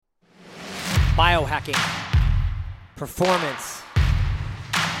biohacking, performance,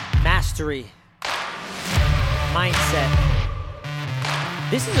 mastery, mindset.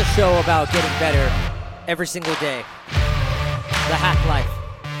 This is a show about getting better every single day. The Hack Life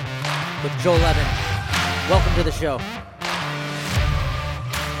with Joel Levin. Welcome to the show.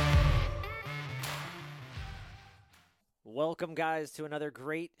 Welcome, guys, to another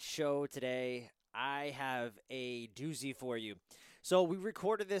great show today. I have a doozy for you. So we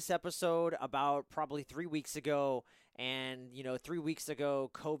recorded this episode about probably 3 weeks ago, and 3 weeks ago,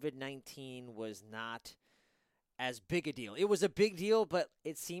 COVID-19 was not as big a deal. It was a big deal, but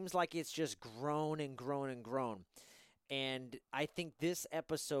it seems like it's just grown and grown and grown. And I think this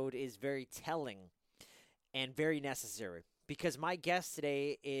episode is very telling and very necessary because my guest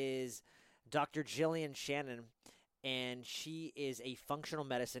today is Dr. Jillain Shannon, and she is a functional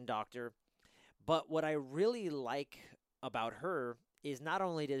medicine doctor. But what I really like about her is not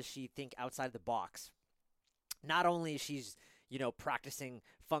only does she think outside the box, not only is she's, practicing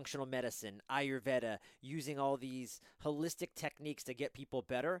functional medicine, Ayurveda, using all these holistic techniques to get people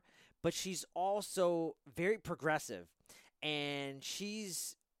better, but she's also very progressive. And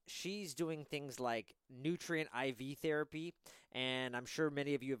she's doing things like nutrient IV therapy. And I'm sure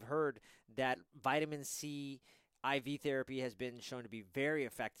many of you have heard that vitamin C IV therapy has been shown to be very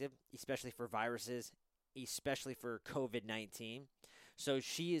effective, especially for viruses, especially for COVID-19. So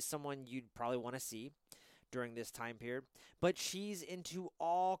she is someone you'd probably want to see during this time period. But she's into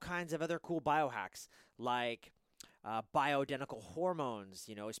all kinds of other cool biohacks like bioidentical hormones,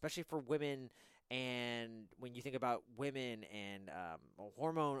 especially for women. And when you think about women and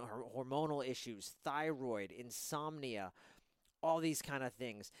hormonal issues, thyroid, insomnia, all these kind of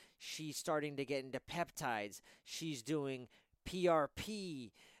things. She's starting to get into peptides. She's doing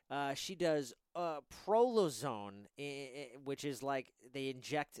PRP. She does prolozone, which is like they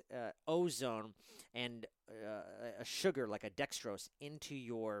inject ozone and a sugar like a dextrose into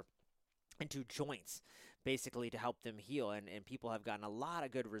joints, basically to help them heal. And people have gotten a lot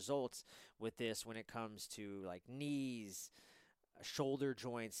of good results with this when it comes to like knees, shoulder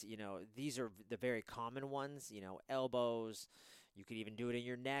joints. These are the very common ones, elbows. You could even do it in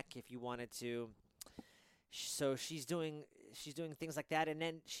your neck if you wanted to. So she's doing things like that, and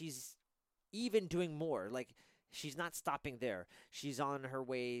then she's even doing more. Like, she's not stopping there. She's on her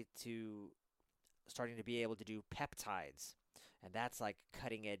way to starting to be able to do peptides. And that's like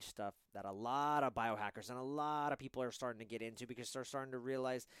cutting edge stuff that a lot of biohackers and a lot of people are starting to get into because they're starting to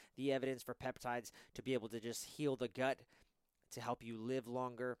realize the evidence for peptides to be able to just heal the gut, to help you live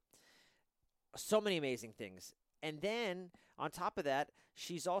longer. So many amazing things. And then on top of that,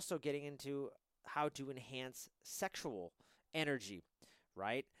 she's also getting into how to enhance sexual energy,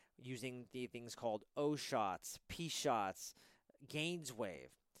 right? Using the things called O shots, P shots, Gainswave.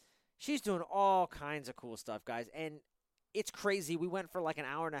 She's doing all kinds of cool stuff, guys. And it's crazy. We went for like an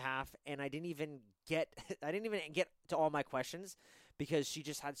hour and a half, and I didn't even get to all my questions because she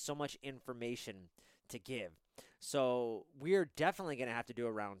just had so much information to give. So we're definitely going to have to do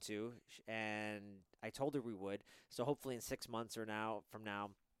a round two, and I told her we would. So hopefully in 6 months or from now,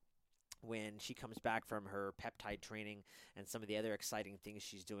 when she comes back from her peptide training and some of the other exciting things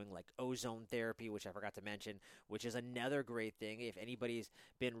she's doing, like ozone therapy, which I forgot to mention, which is another great thing. If anybody's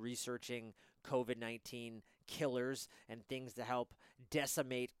been researching COVID-19 killers and things to help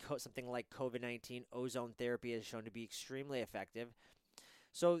decimate something like COVID-19, ozone therapy has shown to be extremely effective.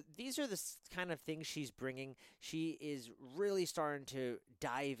 So these are the kind of things she's bringing. She is really starting to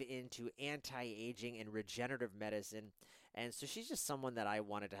dive into anti-aging and regenerative medicine. And so she's just someone that I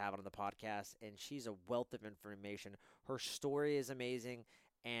wanted to have on the podcast, and she's a wealth of information. Her story is amazing,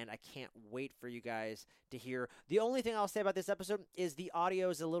 and I can't wait for you guys to hear. The only thing I'll say about this episode is the audio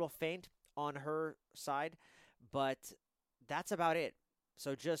is a little faint on her side, but that's about it.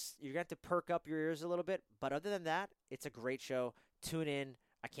 So just, you're going to have to perk up your ears a little bit. But other than that, it's a great show. Tune in.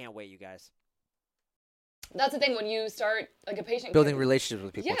 I can't wait, you guys. That's the thing when you start, like a patient building relationships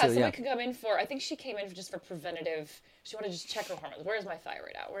with people. Yeah, too, someone could come in for, I think she came in just for preventative. She wanted to just check her hormones. Where's my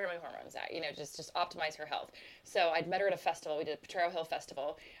thyroid at? Where are my hormones at? Just optimize her health. So I'd met her at a festival. We did a Potrero Hill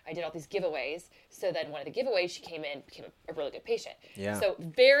Festival. I did all these giveaways. So then one of the giveaways, she came in, became a really good patient. Yeah. So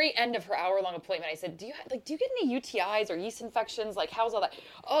very end of her hour-long appointment, I said, do you get any UTIs or yeast infections? Like, how's all that?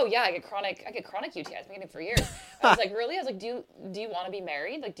 Oh yeah, I get chronic UTIs. I've been getting them for years. I was like, really? I was like, do you want to be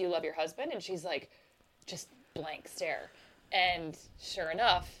married? Like, do you love your husband? And she's like, just blank stare. And sure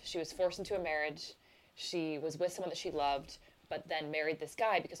enough, she was forced into a marriage. She was with someone that she loved, but then married this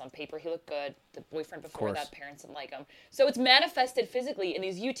guy because on paper he looked good. The boyfriend before that, parents didn't like him. So it's manifested physically in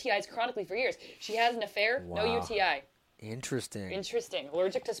these UTIs chronically for years. She has an affair, no UTI. Interesting. Interesting.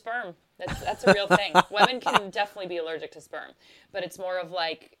 Allergic to sperm. That's a real thing. Women can definitely be allergic to sperm, but it's more of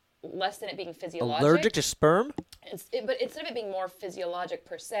like less than it being physiologic. Allergic to sperm? But instead of it being more physiologic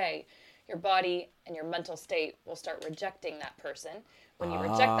per se, your body and your mental state will start rejecting that person. When you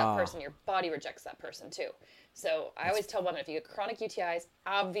reject that person, your body rejects that person too. So I always tell women, if you get chronic UTIs,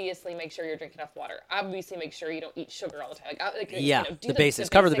 obviously make sure you're drinking enough water. Obviously make sure you don't eat sugar all the time. Do the basics.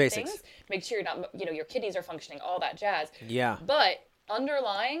 Cover the basics. Things. Make sure you're not, your kidneys are functioning, all that jazz. Yeah. But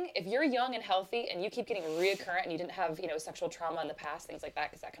underlying, if you're young and healthy and you keep getting reoccurrent and you didn't have, sexual trauma in the past, things like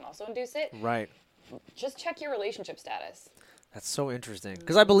that, because that can also induce it. Right. Just check your relationship status. That's so interesting.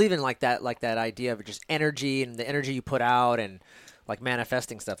 Because I believe in like that idea of just energy and the energy you put out and like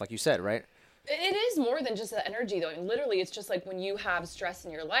manifesting stuff, like you said, right? It is more than just the energy, though. I mean, literally, it's just like when you have stress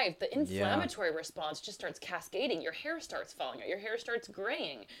in your life, the inflammatory response just starts cascading. Your hair starts falling out. Your hair starts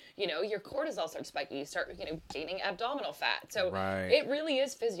graying. Your cortisol starts spiking. You start, gaining abdominal fat. So it really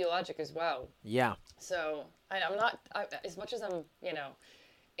is physiologic as well. Yeah. So I'm not, as much as I'm,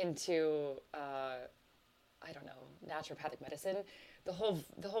 into, I don't know, naturopathic medicine, the whole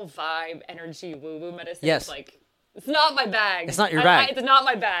vibe, energy, woo-woo medicine is like, it's not my bag. It's not your bag. It's not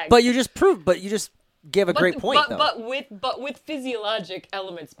my bag. But you just gave a great point, though. But with physiologic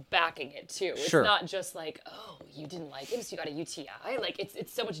elements backing it, too. It's not just like, oh, you didn't like him, so you got a UTI. Like,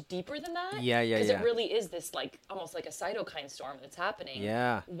 it's so much deeper than that. Yeah. Because it really is this, like, almost like a cytokine storm that's happening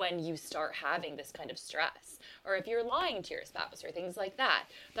when you start having this kind of stress. Or if you're lying to your spouse or things like that,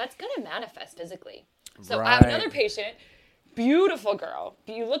 that's going to manifest physically. So I have another patient, beautiful girl.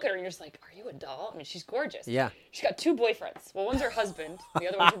 You look at her and you're just like, are you a doll? I mean, she's gorgeous. Yeah. She's got 2 boyfriends. Well, one's her husband. The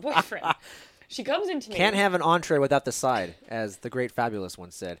other one's her boyfriend. She comes into me. Can't have an entree without the side, as the great Fabulous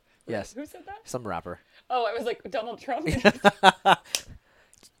once said. Yes. Who said that? Some rapper. Oh, I was like, Donald Trump?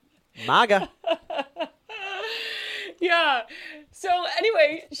 MAGA. Yeah. So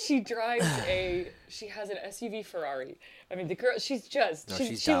anyway, she has an SUV Ferrari. I mean, the girl, she looks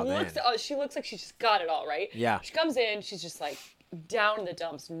like she's just got it all, right? Yeah. She comes in, she's just like down in the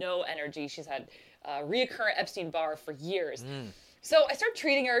dumps, no energy. She's had reoccurrent Epstein-Barr for years. So I start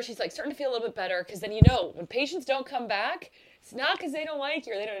treating her. She's like starting to feel a little bit better because then when patients don't come back, it's not because they don't like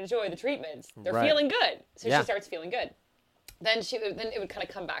you or they don't enjoy the treatments. They're feeling good. So she starts feeling good. Then it would kind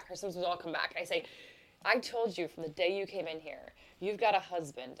of come back. Her symptoms would all come back. And I say, I told you from the day you came in here, you've got a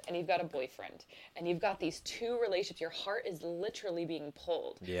husband and you've got a boyfriend and you've got these 2 relationships. Your heart is literally being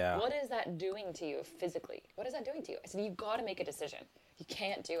pulled. Yeah. What is that doing to you physically? What is that doing to you? I said, you've got to make a decision. You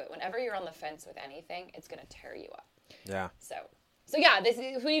can't do it. Whenever you're on the fence with anything, it's going to tear you up. Yeah. So yeah,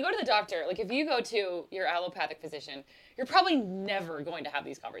 when you go to the doctor, like if you go to your allopathic physician, you're probably never going to have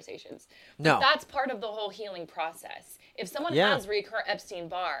these conversations. But that's part of the whole healing process. If someone has recurrent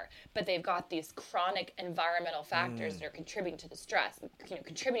Epstein-Barr, but they've got these chronic environmental factors that are contributing to the stress,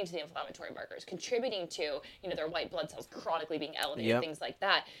 contributing to the inflammatory markers, contributing to, their white blood cells chronically being elevated, things like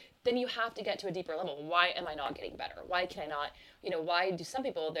that, then you have to get to a deeper level. Why am I not getting better? Why can I not, why do some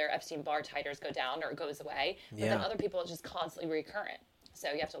people, their Epstein-Barr titers go down or it goes away, but then other people it's just constantly recurrent.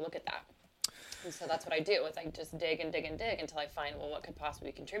 So you have to look at that. And so that's what I do, is I just dig and dig and dig until I find, well, what could possibly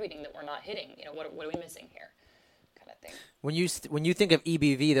be contributing that we're not hitting? What are we missing here? Kind of thing. When you think of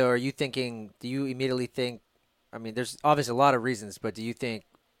EBV, though, do you immediately think, I mean, there's obviously a lot of reasons, but do you think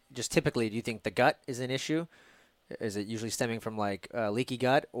the gut is an issue? Is it usually stemming from like leaky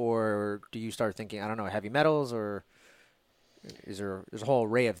gut, or do you start thinking, I don't know, heavy metals, or there's a whole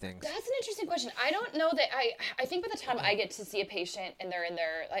array of things? That's an interesting question. I don't know that I think by the time I get to see a patient and they're in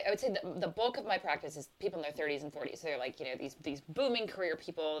their, I would say the bulk of my practice is people in their 30s and 40s. So they're like, these booming career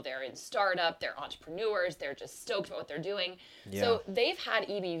people, they're in startup, they're entrepreneurs, they're just stoked about what they're doing. Yeah. So they've had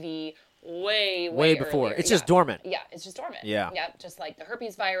EBV way before. Earlier. It's just dormant. Yeah, it's just dormant. Yeah. Just like the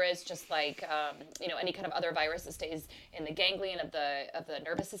herpes virus, just like any kind of other virus that stays in the ganglion of the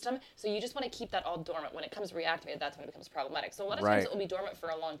nervous system. So you just want to keep that all dormant. When it comes reactivated, that's when it becomes problematic. So a lot of times it will be dormant for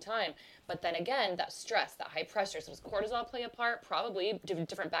a long time, but then again, that stress, that high pressure, so does cortisol play a part? Probably. Do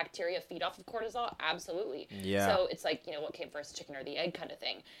different bacteria feed off of cortisol? Absolutely. Yeah. So it's like, what came first, chicken or the egg kind of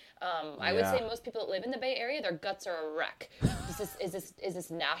thing. I would say most people that live in the Bay Area, their guts are a wreck. Is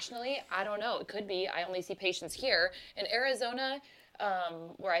this nationally? I don't know. It could be. I only see patients here. In Arizona,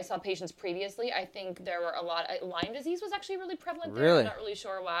 where I saw patients previously, I think there were a lot. Lyme disease was actually really prevalent there. I'm not really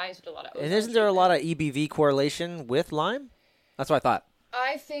sure why. So a lot of and isn't there a lot of EBV correlation with Lyme? That's what I thought.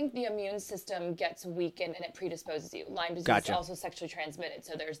 I think the immune system gets weakened and it predisposes you. Lyme disease is also sexually transmitted,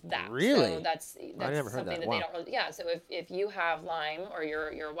 so there's that. Really? So that's I never heard something that. they don't really. Yeah. So if you have Lyme, or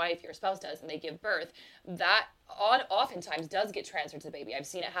your wife, your spouse does, and they give birth, that oftentimes does get transferred to the baby. I've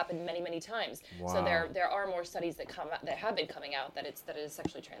seen it happen many, many times. Wow. So there are more studies that have been coming out that it is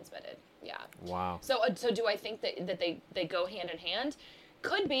sexually transmitted. Yeah. Wow. So do I think that they go hand in hand?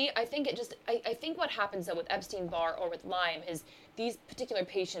 Could be. I think I think what happens though with Epstein-Barr or with Lyme is these particular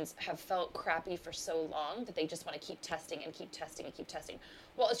patients have felt crappy for so long that they just want to keep testing and keep testing and keep testing.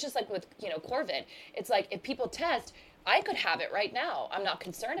 Well, it's just like with, Corvid. It's like if people test, I could have it right now. I'm not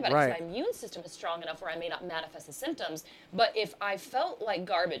concerned about it because my immune system is strong enough where I may not manifest the symptoms. But if I felt like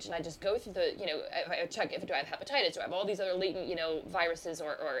garbage and I just go through the, I check do I have hepatitis, do I have all these other latent, viruses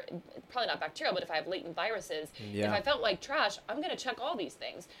or probably not bacterial, but if I have latent viruses, if I felt like trash, I'm going to check all these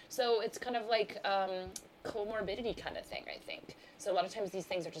things. So it's kind of like comorbidity kind of thing, I think. So a lot of times these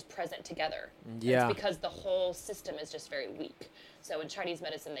things are just present together. Yeah. It's because the whole system is just very weak. So in Chinese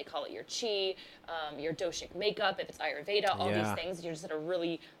medicine, they call it your qi, your doshic makeup. If it's Ayurveda, all these things, you're just at a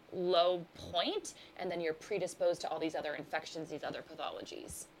really low point, and then you're predisposed to all these other infections, these other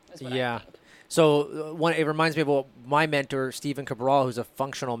pathologies. Is what I think. So it reminds me of my mentor, Stephen Cabral, who's a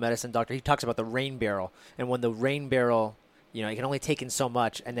functional medicine doctor. He talks about the rain barrel, and when the rain barrel, you can only take in so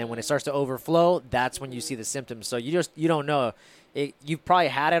much, and then when it starts to overflow, that's when you see the symptoms. So you don't know. You've probably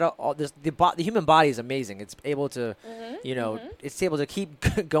had it all. The human body is amazing. It's able to, it's able to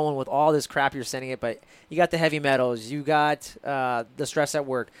keep going with all this crap you're sending it. But you got the heavy metals, you got the stress at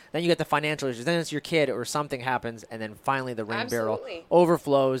work, then you got the financial issues. Then it's your kid or something happens, and then finally the rain barrel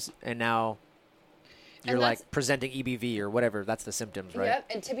overflows, and now you're like presenting EBV or whatever. That's the symptoms, right? Yeah,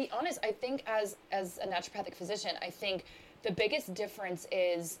 and to be honest, I think as a naturopathic physician, I think the biggest difference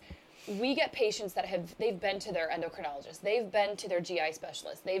is we get patients that they've been to their endocrinologist, they've been to their GI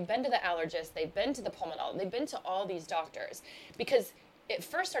specialist, they've been to the allergist, they've been to the pulmonologist, they've been to all these doctors because it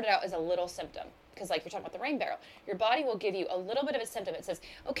first started out as a little symptom. Because like you're talking about the rain barrel, your body will give you a little bit of a symptom. It says,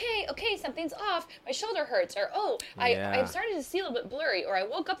 okay, something's off. My shoulder hurts, or I'm starting to see a little bit blurry, or I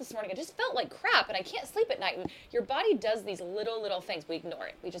woke up this morning, I just felt like crap, and I can't sleep at night. And your body does these little things. We ignore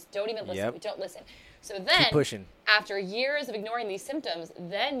it. We just don't even listen. Yep. We don't listen. So then, keep pushing. After years of ignoring these symptoms,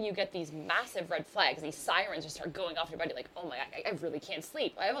 then you get these massive red flags. These sirens just start going off in your body, like, oh my, I really can't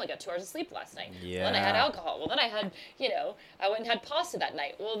sleep. I only got 2 hours of sleep last night. Yeah. Well, then I had alcohol. Well, then I had, I went and had pasta that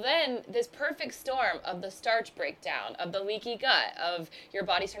night. Well, then this perfect storm of the starch breakdown, of the leaky gut, of your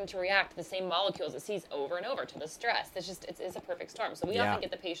body starting to react to the same molecules it sees over and over to the stress. It's a perfect storm. So we often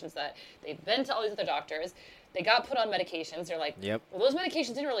get the patients that they've been to all these other doctors, they got put on medications. They're like, well, those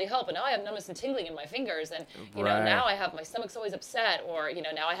medications didn't really help, and now I have numbness and tingling in my fingers, and now I have my stomach's always upset, or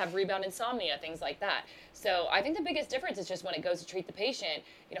now I have rebound insomnia, things like that. So I think the biggest difference is just when it goes to treat the patient,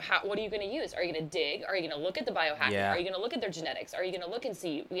 what are you going to use? Are you going to dig? Are you going to look at the biohacking? Are you going to look at their genetics? Are you going to look and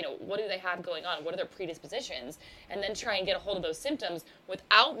see, what do they have going on? What are their predispositions? And then try and get a hold of those symptoms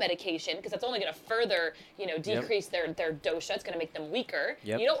without medication, because that's only going to further, decrease their dosha. It's going to make them weaker.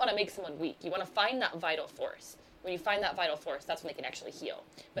 You don't want to make someone weak. You want to find that vital force. When you find that vital force, that's when they can actually heal.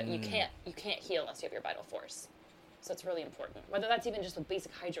 But you can't heal unless you have your vital force. So it's really important. Whether that's even just with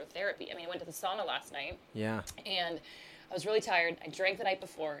basic hydrotherapy. I mean, I went to the sauna last night. Yeah. And I was really tired. I drank the night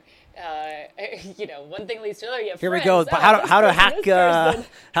before. One thing leads to another. Here we go. How to hack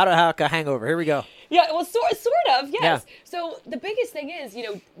a hangover. Here we go. Yeah. Well, sort of. Yes. Yeah. So the biggest thing is,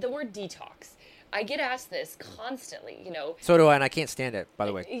 the word detox. I get asked this constantly, So do I, and I can't stand it, by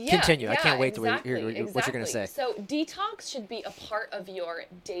the way. Continue. I can't wait to hear what you're going to say. So detox should be a part of your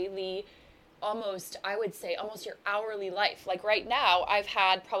daily, almost your hourly life. Like right now, I've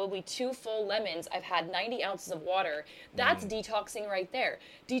had probably 2 full lemons. I've had 90 ounces of water. That's detoxing right there.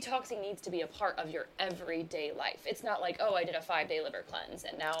 Detoxing needs to be a part of your everyday life. It's not like, I did a 5-day liver cleanse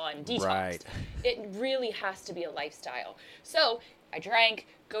and now I'm detoxed. Right. It really has to be a lifestyle. So I drank,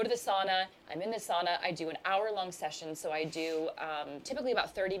 go to the sauna. I'm in the sauna. I do an hour-long session. So I do typically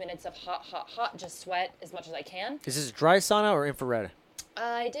about 30 minutes of hot, just sweat as much as I can. Is this dry sauna or infrared?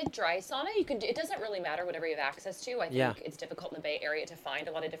 I did dry sauna. It doesn't really matter whatever you have access to. I think it's difficult in the Bay Area to find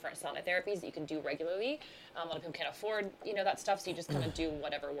a lot of different sauna therapies that you can do regularly. A lot of people can't afford, that stuff, so you just kind of do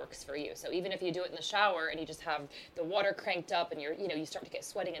whatever works for you. So even if you do it in the shower and you just have the water cranked up and you start to get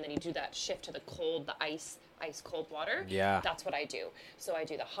sweating, and then you do that shift to the ice cold water. Yeah. That's what I do. So I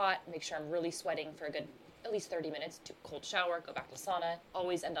do the hot, make sure I'm really sweating for a good at least 30 minutes, do a cold shower, go back to sauna,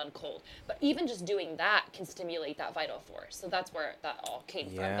 always end on cold. But even just doing that can stimulate that vital force. So that's where that all came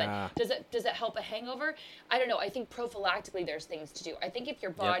from. But does it help a hangover? I don't know. I think prophylactically there's things to do. I think if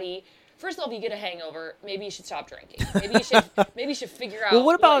your body first of all, if you get a hangover, maybe you should stop drinking. Maybe you should figure out. Well,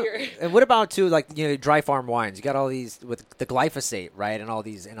 what about you're... and what about too, like, dry farm wines? You got all these with the glyphosate, right, and all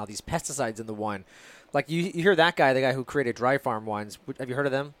these pesticides in the wine. Like you hear that guy, the guy who created dry farm wines. Have you heard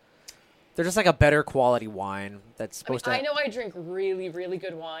of them? They're just like a better quality wine that's supposed to. I know I drink really, really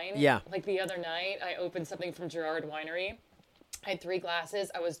good wine. Yeah. Like the other night, I opened something from Gerard Winery. I had 3 glasses.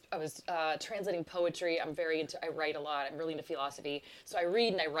 I was translating poetry. I write a lot. I'm really into philosophy. So I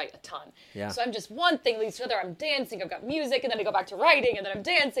read and I write a ton. Yeah. So I'm just one thing leads to another. I'm dancing. I've got music, and then I go back to writing, and then I'm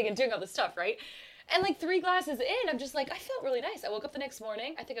dancing and doing all this stuff, right? And like 3 glasses in, I'm just like, I felt really nice. I woke up the next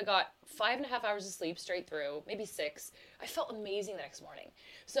morning. I think I got 5.5 hours of sleep straight through, maybe 6. I felt amazing the next morning.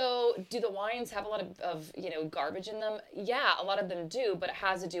 So do the wines have a lot of garbage in them? Yeah, a lot of them do, but it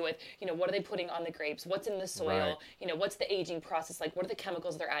has to do with, what are they putting on the grapes? What's in the soil? Right. What's the aging process like? What are the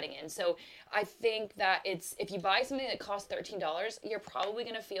chemicals they're adding in? So I think that if you buy something that costs $13, you're probably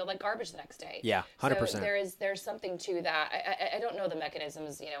going to feel like garbage the next day. Yeah, 100%. So there's something to that. I don't know the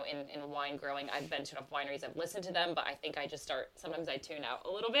mechanisms, in wine growing. I've been to enough wineries. I've listened to them, but I think I just sometimes I tune out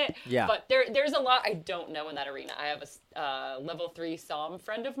a little bit. Yeah. But there's a lot I don't know in that arena. I have a level 3 Somm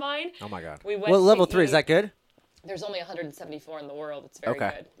friend of mine. Oh my God. Level 3, is that good? There's only 174 in the world. It's very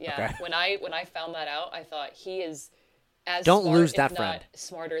good. Yeah. Okay. When I found that out, I thought he is as don't smart, lose that if friend. not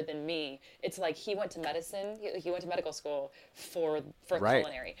smarter than me. It's like he went to medicine. He went to medical school for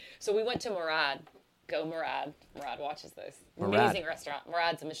culinary. So we went to Murad. Go Murad. Murad watches this. Murad. Amazing restaurant.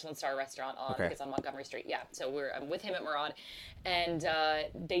 Murad's a Michelin star restaurant it's on Montgomery Street. Yeah. So I'm with him at Murad, and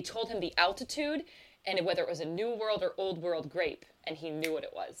they told him the altitude and whether it was a New World or Old World grape, and he knew what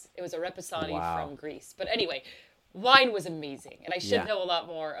it was. It was a Reposani from Greece. But anyway, wine was amazing, and I should know a lot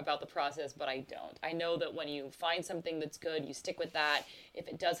more about the process, but I don't. I know that when you find something that's good, you stick with that. If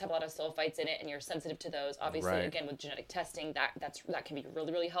it does have a lot of sulfites in it and you're sensitive to those, obviously, again, with genetic testing, that can be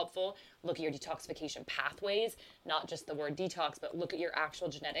really, really helpful. Look at your detoxification pathways, not just the word detox, but look at your actual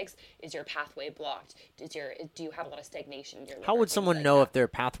genetics. Is your pathway blocked? Do you have a lot of stagnation in your liver? How would someone know if their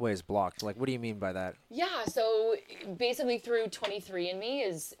pathway is blocked? Like, what do you mean by that? Yeah, so basically through 23andMe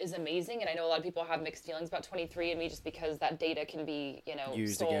is amazing, and I know a lot of people have mixed feelings about 23andMe just because that data can be,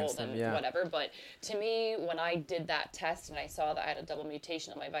 used sold against them, and whatever. But to me, when I did that test and I saw that I had a double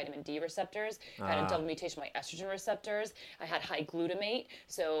mutation on my vitamin D receptors, I had a double mutation on my estrogen receptors, I had high glutamate,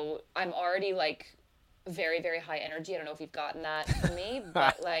 so I'm already like very, very high energy. I don't know if you've gotten that from me,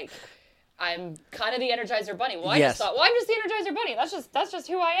 but like I'm kind of the Energizer Bunny. Well, I just thought, I'm just the Energizer Bunny. That's just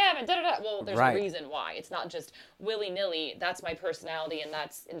who I am, and da-da-da. Well, there's a reason why. It's not just willy-nilly. That's my personality, and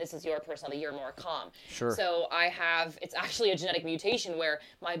this is your personality. You're more calm. Sure. So it's actually a genetic mutation where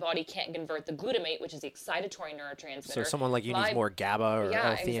my body can't convert the glutamate, which is the excitatory neurotransmitter. So someone like you needs more GABA or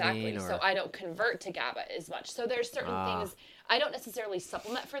L-theanine. Exactly. So I don't convert to GABA as much. So there's certain things. I don't necessarily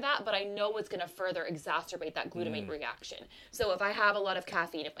supplement for that, but I know it's going to further exacerbate that glutamate reaction. So if I have a lot of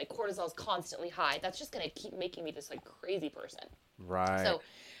caffeine, if my cortisol is constantly high, that's just going to keep making me this like crazy person. Right. So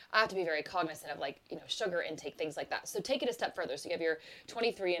I have to be very cognizant of sugar intake, things like that. So take it a step further. So you have your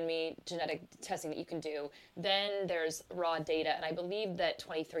 23andMe genetic testing that you can do. Then there's raw data, and I believe that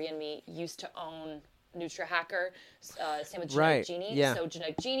 23andMe used to own NutriHacker, same with Genetic Genie. Yeah. So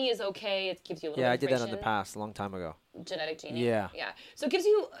Genetic Genie is okay. It gives you a little I information. did that in the past, a long time ago. Genetic Genie. Yeah. So it gives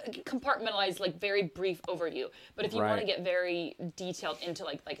you a compartmentalized, very brief overview. But if you want to get very detailed into,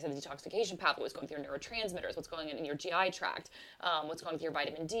 like I said, the detoxification pathway, what's going through your neurotransmitters, what's going on in your GI tract, what's going with your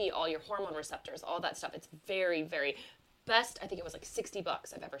vitamin D, all your hormone receptors, all that stuff, it's very, very best. I think it was like $60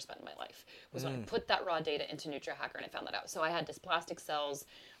 I've ever spent in my life was when I put that raw data into NutriHacker and I found that out. So I had dysplastic cells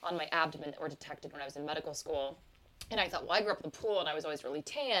on my abdomen that were detected when I was in medical school. And I thought, well, I grew up in the pool and I was always really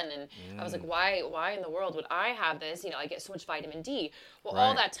tan. And I was like, why in the world would I have this? I get so much vitamin D. Well,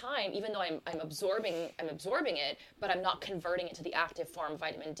 all that time, even though I'm absorbing it, but I'm not converting it to the active form of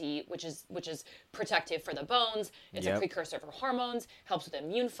vitamin D, which is protective for the bones. It's a precursor for hormones, helps with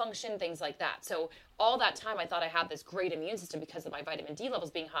immune function, things like that. So all that time, I thought I had this great immune system because of my vitamin D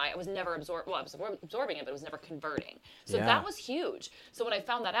levels being high. I was never absorbing it, but it was never converting. So that was huge. So when I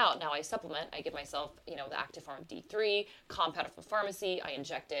found that out, now I supplement. I give myself, the active form of D3, compounded from pharmacy. I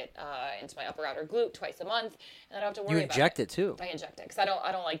inject it into my upper outer glute twice a month, and I don't have to worry about it. You inject it too? I inject it because I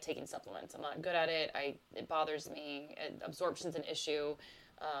don't like taking supplements. I'm not good at it. It bothers me. Absorption's an issue,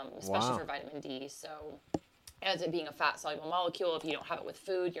 especially for vitamin D. So as it being a fat-soluble molecule, if you don't have it with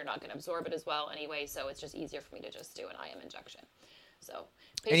food, you're not going to absorb it as well anyway, so it's just easier for me to just do an IM injection. So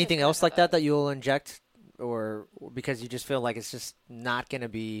anything else like that you'll inject, or because you just feel like it's just not going to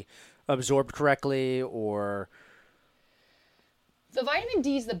be absorbed correctly, or The vitamin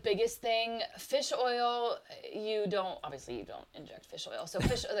D is the biggest thing. Fish oil, you don't inject fish oil. So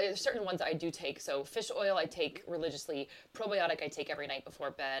there's certain ones I do take. So fish oil I take religiously. Probiotic I take every night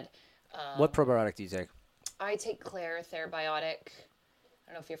before bed. What probiotic do you take? I take Claire Therabiotic.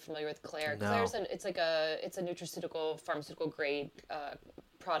 I don't know if you're familiar with Claire. No. Claire's it's a nutraceutical, pharmaceutical grade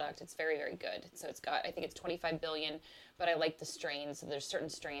product. It's very, very good. So I think it's 25 billion, but I like the strains. So there's certain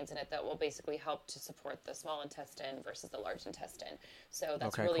strains in it that will basically help to support the small intestine versus the large intestine. So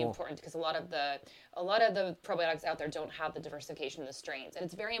that's really important because a lot of the probiotics out there don't have the diversification of the strains. And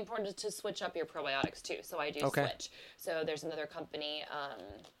it's very important to switch up your probiotics too. So I do switch. So there's another company,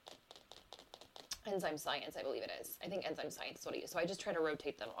 Enzyme Science, I believe it is. I think Enzyme Science is what I use. So I just try to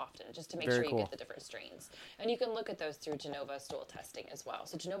rotate them often just to make sure you get the different strains. And you can look at those through Genova stool testing as well.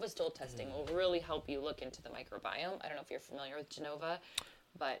 So Genova stool testing will really help you look into the microbiome. I don't know if you're familiar with Genova,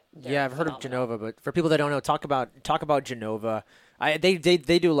 but I've heard of Genova, but for people that don't know, talk about Genova.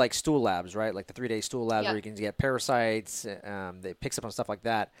 They do like stool labs, right? Like the 3-day stool labs where you can get parasites. It picks up on stuff like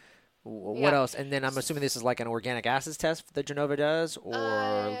that. What else? And then I'm assuming this is like an organic acids test that Genova does,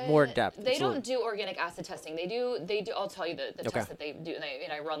 or more in depth. They don't do organic acid testing. They do. I'll tell you the tests that they do,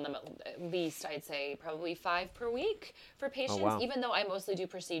 and I run them at least, I'd say probably 5 per week for patients. Oh, wow. Even though I mostly do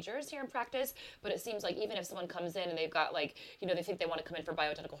procedures here in practice, but it seems like even if someone comes in and they've got they think they want to come in for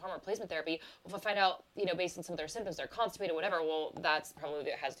bioidentical hormone replacement therapy, well, if I find out based on some of their symptoms they're constipated, whatever, well that's probably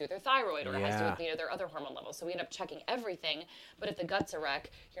it has to do with their thyroid or it has to do with their other hormone levels. So we end up checking everything. But if the gut's a wreck,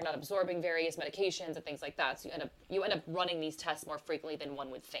 you're not absorbing various medications and things like that. So you end up running these tests more frequently than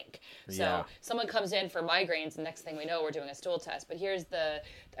one would think. So someone comes in for migraines, and next thing we know, we're doing a stool test. But here's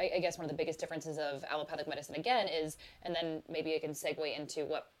I guess one of the biggest differences of allopathic medicine again is, and then maybe I can segue into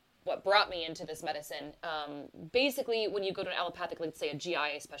what brought me into this medicine. Basically, when you go to an allopathic, let's say a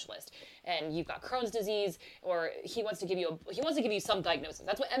GI specialist, and you've got Crohn's disease, or he wants to give you some diagnosis.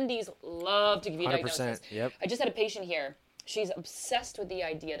 That's what MDs love to give you 100%, diagnosis. Yep. I just had a patient here. She's obsessed with the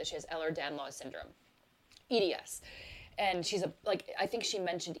idea that she has Ehlers-Danlos syndrome, EDS. And she's I think she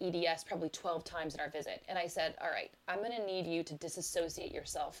mentioned EDS probably 12 times in our visit. And I said, all right, I'm going to need you to disassociate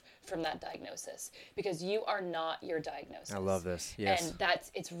yourself from that diagnosis because you are not your diagnosis. I love this. Yes. And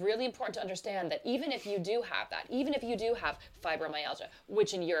it's really important to understand that even if you do have that, even if you do have fibromyalgia,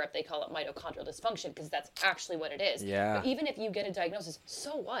 which in Europe they call it mitochondrial dysfunction because that's actually what it is. Yeah. But even if you get a diagnosis,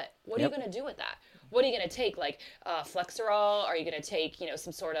 so what? What are you going to do with that? What are you going to take? Flexerol? Are you going to take,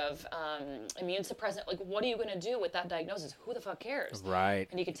 some sort of immune suppressant? What are you going to do with that diagnosis? Who the fuck cares? Right.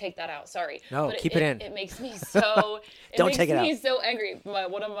 And you can take that out. Sorry. No, but keep it in. It makes me so. Don't take it out. It makes me so angry.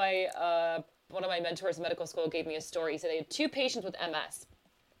 One of my mentors in medical school gave me a story. He said they had 2 patients with MS.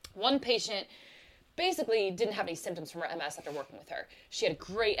 One patient basically didn't have any symptoms from her MS after working with her. She had a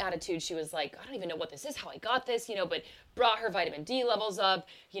great attitude. She was like, I don't even know what this is, how I got this, but brought her vitamin D levels up,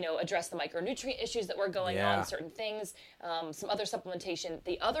 addressed the micronutrient issues that were going on, certain things, some other supplementation.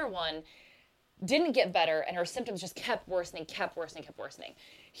 The other one didn't get better, and her symptoms just kept worsening.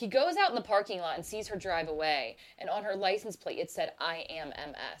 He goes out in the parking lot and sees her drive away, and on her license plate it said, I am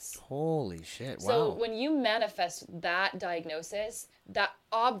MS. Holy shit, wow. So when you manifest that diagnosis, that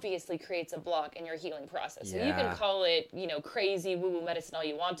obviously creates a block in your healing process. So you can call it, crazy woo-woo medicine all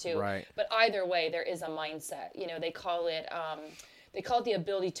you want to, right. But either way, there is a mindset. They call it the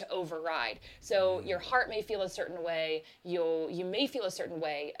ability to override. So your heart may feel a certain way. You may feel a certain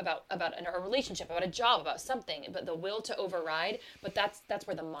way about a relationship, about a job, about something, but the will to override. But that's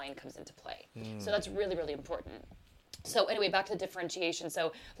where the mind comes into play. So that's really, really important. So anyway, back to the differentiation.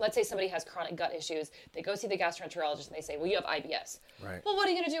 So let's say somebody has chronic gut issues. They go see the gastroenterologist and they say, well, you have IBS. Right. Well, what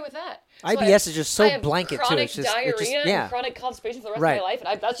are you going to do with that? IBS is just so blanket too. Chronic diarrhea and chronic constipation for the rest of my life.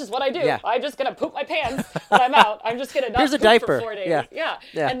 And that's just what I do. Yeah. I'm just going to poop my pants when I'm out. I'm just going to not Here's a poop diaper. for 4 days. Yeah.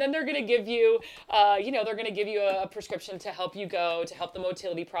 And then they're going to give you, they're going to give you a prescription to help the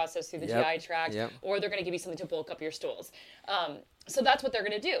motility process through the GI tract. Or they're going to give you something to bulk up your stools. So that's what they're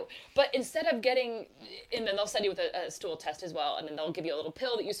going to do. But instead of and then they'll send you with a stool test as well, and then they'll give you a little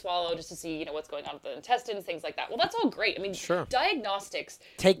pill that you swallow just to see, what's going on with the intestines, things like that. Well, that's all great. I mean, diagnostics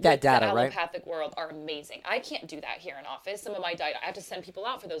take that data, the right? allopathic world are amazing. I can't do that here in office. Some of my I have to send people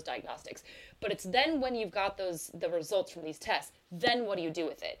out for those diagnostics. But it's then when you've got the results from these tests, then what do you do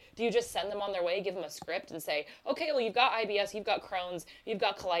with it? Do you just send them on their way, give them a script, and say, okay, well, you've got IBS, you've got Crohn's, you've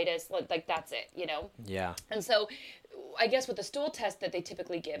got colitis, like that's it, Yeah. And so I guess with the stool test that they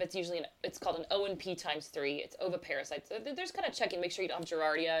typically give, it's called an O&P times 3. It's oviparasite. So there's kind of checking, make sure you don't have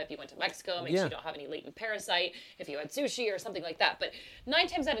Giardia. If you went to Mexico, make sure you don't have any latent parasite. If you had sushi or something like that. But 9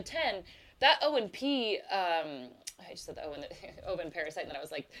 times out of 10, that O&P, I just said the O and parasite, and then I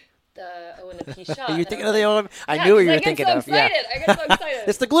was like, and the P shot. You're thinking of the old. I knew what you were thinking of. Yeah, I get so excited.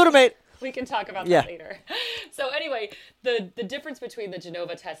 It's the glutamate. We can talk about that later. So anyway, the difference between the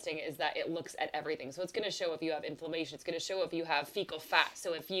Genova testing is that it looks at everything. So it's going to show if you have inflammation. It's going to show if you have fecal fat.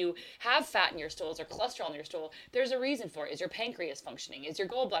 So if you have fat in your stools or cholesterol in your stool, there's a reason for it. Is your pancreas functioning? Is your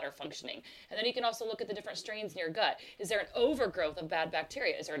gallbladder functioning? And then you can also look at the different strains in your gut. Is there an overgrowth of bad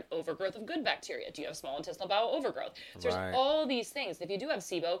bacteria? Is there an overgrowth of good bacteria? Do you have small intestinal bowel overgrowth? So there's all these things. If you do have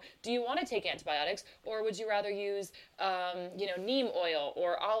SIBO, do you want to take antibiotics, or would you rather use, neem oil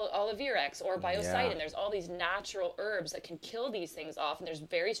or aloe vera or biocidin? There's all these natural herbs that can kill these things off, and there's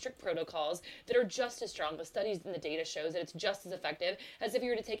very strict protocols that are just as strong. The studies and the data shows that it's just as effective as if you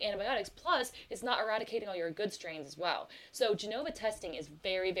were to take antibiotics. Plus, it's not eradicating all your good strains as well. So Genova testing is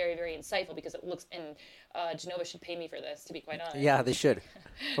very, very, very insightful because it looks, and Genova should pay me for this, to be quite honest. Yeah, they should.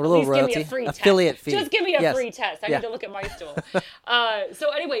 Or a little royalty. Give me a free affiliate test. fee. Just give me a free test. I need to look at my stool.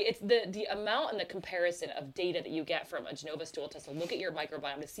 So anyway, it's the amount and the comparison of data that you get from a Genova stool test to look at your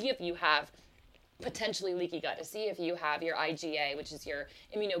microbiome to see if you have potentially leaky gut, to see if you have your IgA, which is your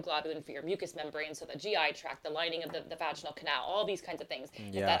immunoglobulin for your mucous membrane, so the GI tract, the lining of the vaginal canal, all these kinds of things.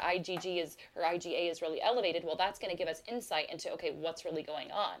 If that IgA is really elevated, well, that's going to give us insight into, okay, what's really going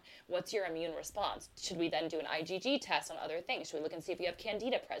on? What's your immune response? Should we then do an IgG test on other things? Should we look and see if you have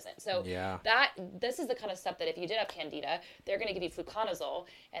candida present? So this is the kind of stuff that if you did have candida, they're going to give you fluconazole,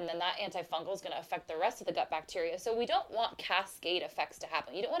 and then that antifungal is going to affect the rest of the gut bacteria. So we don't want cascade effects to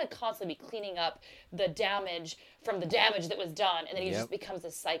happen. You don't want to constantly be cleaning up the damage from the damage that was done, and then it just becomes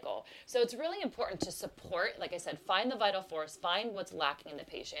a cycle. So it's really important to support, like I said, find the vital force, find what's lacking in the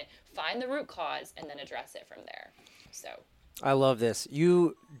patient, find the root cause, and then address it from there. So I love this.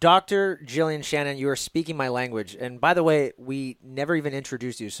 You, Dr. Jillain Shannon, you are speaking my language. And by the way, we never even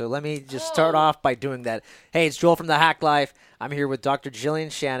introduced you, so let me just start off by doing that. Hey, it's Joel from The Hack Life. I'm here with Dr. Jillain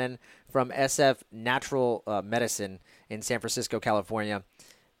Shannon from SF Natural Medicine in San Francisco, California.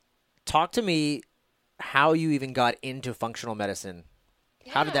 Talk to me how you even got into functional medicine.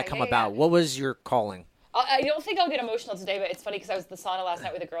 How did that come about? What was your calling? I don't think I'll get emotional today, but it's funny because I was in the sauna last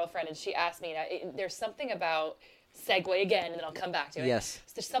night with a girlfriend, and she asked me, there's something about, segue again, and then I'll come back to it. Yes.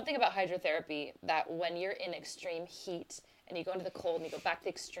 So there's something about hydrotherapy that when you're in extreme heat and you go into the cold and you go back to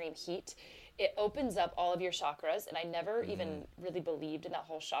extreme heat, it opens up all of your chakras, and I never even really believed in that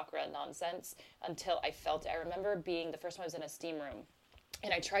whole chakra nonsense until I felt it. I remember being the first time I was in a steam room,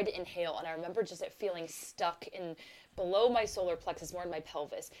 and I tried to inhale, and I remember just it feeling stuck in below my solar plexus, more in my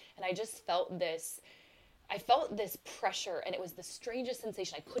pelvis. And I just felt this pressure, and it was the strangest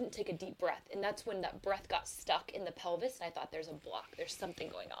sensation. I couldn't take a deep breath. And that's when that breath got stuck in the pelvis, and I thought there's a block. There's something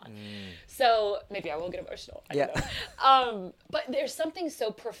going on. So maybe I will get emotional. I don't know. But there's something so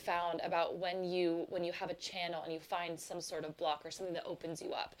profound about when you have a channel and you find some sort of block or something that opens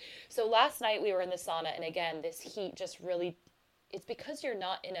you up. So last night we were in the sauna, and again, this heat just really, it's because you're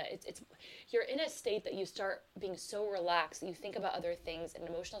not in you're in a state that you start being so relaxed that you think about other things, an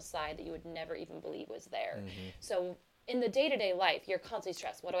emotional side that you would never even believe was there. So in the day-to-day life, you're constantly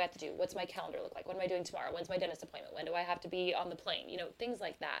stressed. What do I have to do? What's my calendar look like? What am I doing tomorrow? When's my dentist appointment? When do I have to be on the plane? Things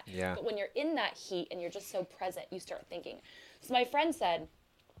like that. But when you're in that heat and you're just so present, you start thinking. So my friend said,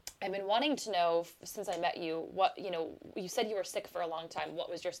 I've been wanting to know since I met you, you said you were sick for a long time. What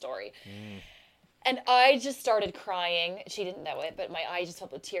was your story? And I just started crying. She didn't know it, but my eyes just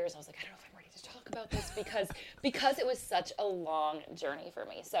filled with tears. I was like, I don't know if I'm ready to talk about this because it was such a long journey for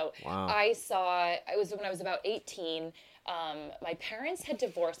me. So when I was about 18, my parents had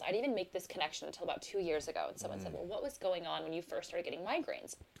divorced. I didn't even make this connection until about 2 years ago. And someone said, well, what was going on when you first started getting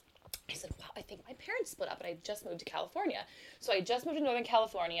migraines? I said, well, I think my parents split up, and I just moved to California. So I just moved to Northern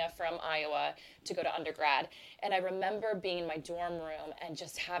California from Iowa to go to undergrad. And I remember being in my dorm room and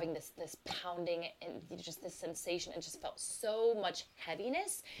just having this pounding and just this sensation, and just felt so much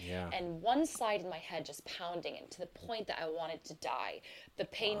heaviness. And one side in my head just pounding, and to the point that I wanted to die. The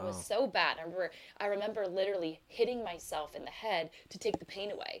pain was so bad. I remember literally hitting myself in the head to take the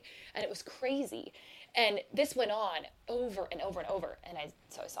pain away. And it was crazy. And this went on over and over and over. And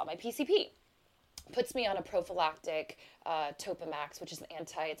so I saw my PCP. Puts me on a prophylactic Topamax, which is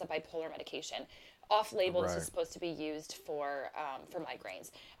it's a bipolar medication. Off-label, this is supposed to be used for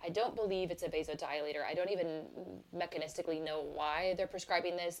migraines. I don't believe it's a vasodilator. I don't even mechanistically know why they're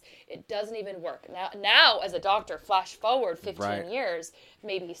prescribing this. It doesn't even work. Now as a doctor, flash forward 15 years,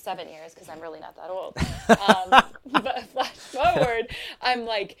 maybe 7 years, because I'm really not that old. But flash forward, I'm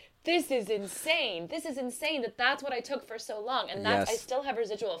like, this is insane. This is insane that's what I took for so long. And I still have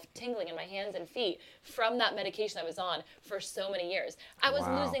residual tingling in my hands and feet from that medication I was on for so many years. I was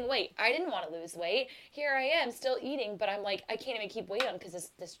losing weight. I didn't want to lose weight. Here I am still eating, but I'm like, I can't even keep weight on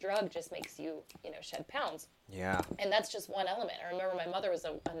because this drug just makes you, shed pounds. Yeah. And that's just one element. I remember my mother was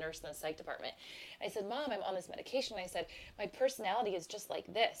a nurse in the psych department. I said, Mom, I'm on this medication. I said, my personality is just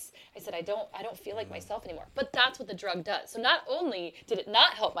like this. I said, I don't feel like myself anymore. But that's what the drug does. So not only did it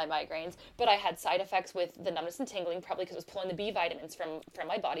not help my migraines, but I had side effects with the numbness and tingling, probably because it was pulling the B vitamins from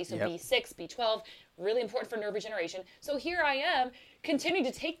my body. So B6, B12, really important for nerve regeneration. So here I am continuing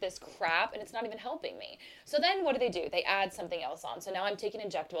to take this crap and it's not even helping me. So then what do? They add something else on. So now I'm taking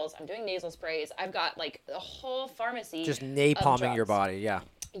injectables, I'm doing nasal sprays. I've got like a whole pharmacy. Just napalming your body. Yeah.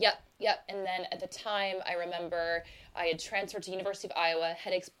 Yep. And then at the time, I remember I had transferred to University of Iowa.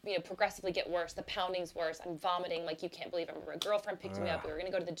 Headaches, progressively get worse. The pounding's worse. I'm vomiting like you can't believe. I remember a girlfriend picked me up. We were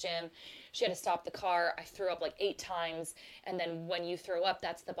going to go to the gym. She had to stop the car. I threw up like 8 times. And then when you throw up,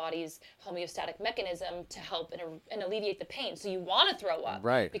 that's the body's homeostatic mechanism to help and alleviate the pain. So you want to throw up.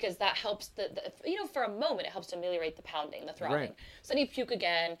 Right. Because that helps, for a moment, it helps to ameliorate the pounding, the throbbing. Right. So then you puke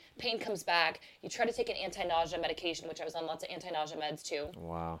again. Pain comes back. You try to take an anti-nausea medication, which I was on lots of anti-nausea meds too.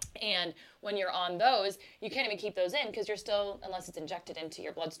 Wow. And when you're on those, you can't even keep those in because you're still, unless it's injected into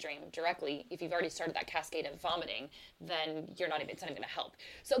your bloodstream directly, if you've already started that cascade of vomiting, then it's not even going to help.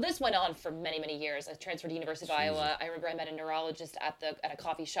 So this went on for many, many years. I transferred to University of Iowa. I remember I met a neurologist at a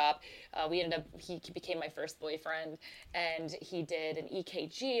coffee shop. He became my first boyfriend, and he did an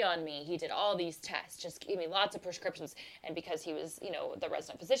EKG on me. He did all these tests, just gave me lots of prescriptions. And because he was, the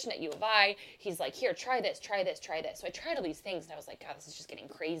resident physician at U of I, he's like, here, try this, try this, try this. So I tried all these things, and I was like, God, this is just getting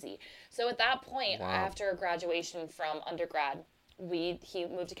crazy. So at that point, after graduation from undergrad, he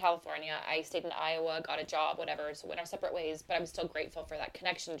moved to California. I stayed in Iowa, got a job, whatever. So went our separate ways, but I'm still grateful for that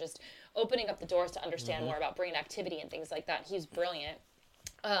connection, just opening up the doors to understand more about brain activity and things like that. He's brilliant.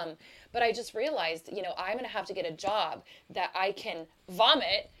 But I just realized, I'm going to have to get a job that I can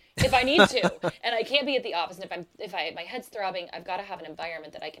vomit if I need to, and I can't be at the office. And if my head's throbbing, I've got to have an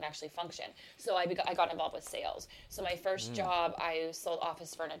environment that I can actually function. So I got involved with sales. So my first job, I sold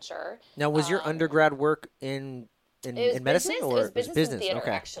office furniture. Now, was your undergrad work in medicine or it was business and theater,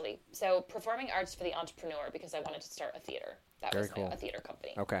 okay. Actually? So performing arts for the entrepreneur, because I wanted to start a theater. That Very was cool. A theater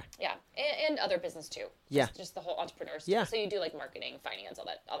company. Okay. Yeah, and other business too. Yeah. Just the whole entrepreneurs. Yeah. So you do like marketing, finance, all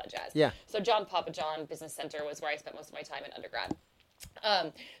that jazz. Yeah. So Papa John Business Center was where I spent most of my time in undergrad.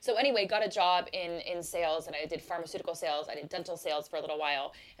 So anyway, got a job in sales, and I did pharmaceutical sales. I did dental sales for a little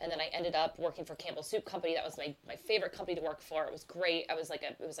while, and then I ended up working for Campbell Soup Company. That was my favorite company to work for. It was great. It was like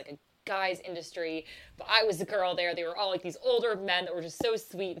a guy's industry, but I was the girl there. They were all like these older men that were just so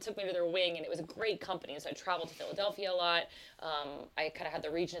sweet and took me to their wing, and it was a great company. So I traveled to Philadelphia a lot. I kind of had the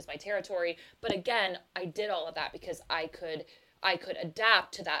region as my territory, but again, I did all of that because I could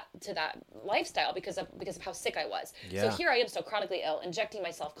adapt to that lifestyle because of how sick I was. Yeah. So here I am still chronically ill, injecting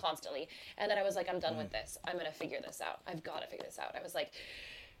myself constantly. And then I was like, I'm done with this. I'm going to figure this out. I've got to figure this out. I was like,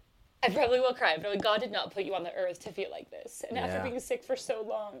 I probably will cry, but God did not put you on the earth to feel like this. And after being sick for so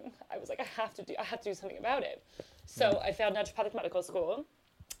long, I was like, I have to do something about it. So I found naturopathic medical school.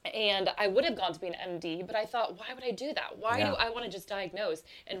 And I would have gone to be an MD, but I thought, why would I do that? Why do I want to just diagnose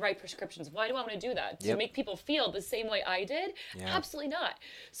and write prescriptions? Why do I want to do that? To make people feel the same way I did? Yeah. Absolutely not.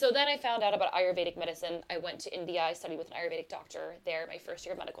 So then I found out about Ayurvedic medicine. I went to India. I studied with an Ayurvedic doctor there my first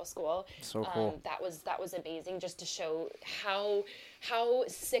year of medical school. So cool. That was amazing, just to show how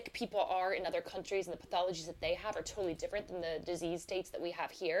sick people are in other countries, and the pathologies that they have are totally different than the disease states that we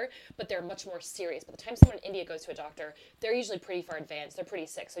have here, but they're much more serious. By the time someone in India goes to a doctor, they're usually pretty far advanced. They're pretty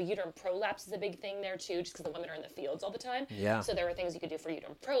sick. So uterine prolapse is a big thing there too, just because the women are in the fields all the time. Yeah. So there were things you could do for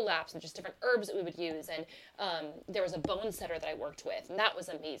uterine prolapse and just different herbs that we would use. And there was a bone setter that I worked with, and that was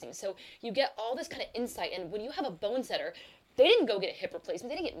amazing. So you get all this kind of insight. And when you have a bone setter, they didn't go get a hip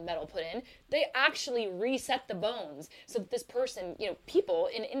replacement. They didn't get metal put in. They actually reset the bones so that this person, people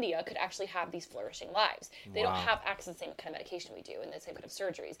in India could actually have these flourishing lives. They don't have access to the same kind of medication we do and the same kind of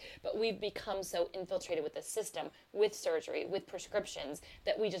surgeries. But we've become so infiltrated with the system, with surgery, with prescriptions,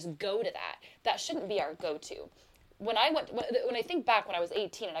 that we just go to that. That shouldn't be our go-to. When I think back when I was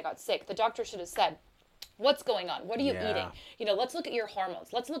 18 and I got sick, the doctor should have said, what's going on? What are you eating? Let's look at your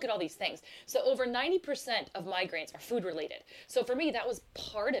hormones. Let's look at all these things. So over 90% of migraines are food related. So for me, that was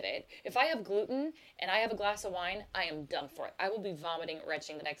part of it. If I have gluten and I have a glass of wine, I am done for it. I will be vomiting,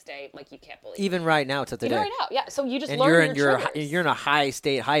 retching the next day like you can't believe. Even right now, it's up to Even today. right now, yeah. So you just and learn you're in a high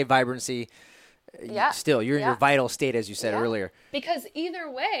state, high vibrancy. Yeah. Still, you're in your vital state, as you said earlier. Because either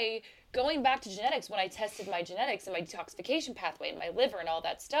way, going back to genetics, when I tested my genetics and my detoxification pathway and my liver and all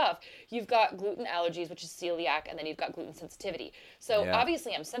that stuff, you've got gluten allergies, which is celiac, and then you've got gluten sensitivity. So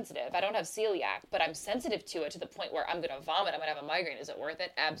obviously I'm sensitive. I don't have celiac, but I'm sensitive to it to the point where I'm going to vomit. I'm going to have a migraine. Is it worth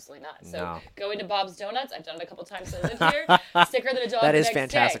it? Absolutely not. So go into Bob's Donuts. I've done it a couple times since I lived here. Stick her in the dog That the is next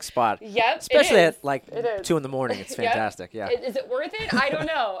fantastic day. spot. Yep. Especially at like 2 in the morning. It's fantastic. Yep. Is it worth it? I don't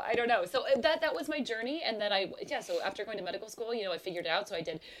know. So that was my journey. And then so after going to medical school, I figured it out. So I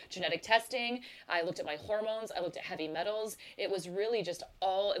did genetic testing. I looked at my hormones. I looked at heavy metals. It was really just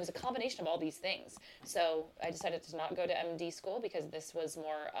it was a combination of all these things. So I decided to not go to MD school because this was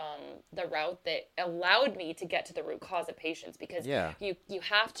more the route that allowed me to get to the root cause of patients, because you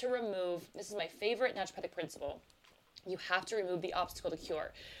have to remove, this is my favorite naturopathic principle, you have to remove the obstacle to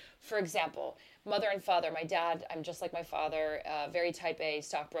cure. For example, mother and father, my dad, I'm just like my father, very type A,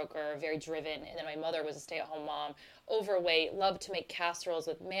 stockbroker, very driven. And then my mother was a stay-at-home mom, overweight, loved to make casseroles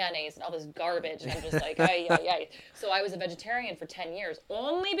with mayonnaise and all this garbage. And I'm just like, ay, ay, ay. So I was a vegetarian for 10 years,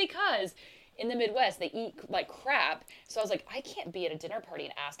 only because in the Midwest, they eat like crap. So I was like, I can't be at a dinner party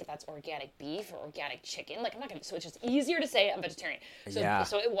and ask if that's organic beef or organic chicken. Like, I'm not going to. So it's just easier to say I'm vegetarian.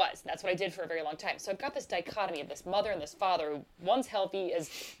 So it was. That's what I did for a very long time. So I've got this dichotomy of this mother and this father who one's healthy,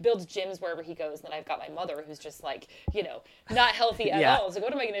 builds gyms wherever he goes. And then I've got my mother who's just like, not healthy at all. So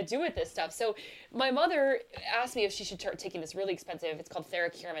what am I going to do with this stuff? So my mother asked me if she should start taking this really expensive, it's called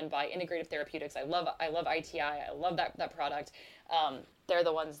Theracurmin by Integrative Therapeutics. I love ITI. I love that product. They're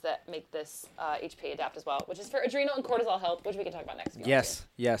the ones that make this HPA Adapt as well, which is for adrenal and cortisol health, which we can talk about next.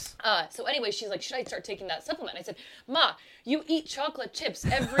 Yes. So anyway, she's like, should I start taking that supplement? And I said, Ma, you eat chocolate chips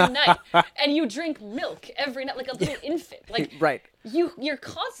every night and you drink milk every night like a little infant. Like, right. You're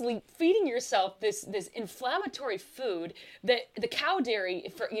constantly feeding yourself this inflammatory food that the cow dairy,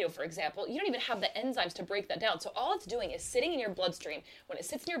 for example, you don't even have the enzymes to break that down. So all it's doing is sitting in your bloodstream. When it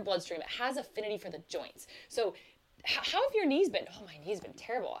sits in your bloodstream, it has affinity for the joints. So how have your knees been? Oh, my knees been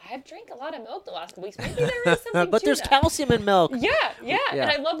terrible. I've drank a lot of milk the last couple weeks. Maybe there is something but to there's that. calcium in milk. Yeah. And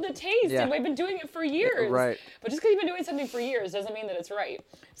I love the taste, and we've been doing it for years. Right. But just because you've been doing something for years doesn't mean that it's right.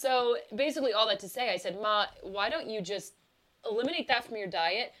 So basically all that to say, I said, Ma, why don't you just eliminate that from your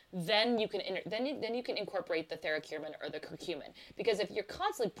diet, then you can incorporate the Theracurmin or the curcumin. Because if you're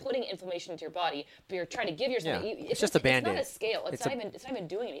constantly putting inflammation into your body, but you're trying to give yourself, it's just a Band-Aid. It's not a scale. It's not even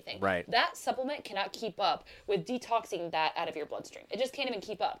doing anything. Right. That supplement cannot keep up with detoxing that out of your bloodstream. It just can't even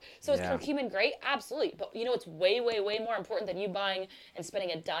keep up. So is curcumin great? Absolutely. But it's way, way, way more important than you buying and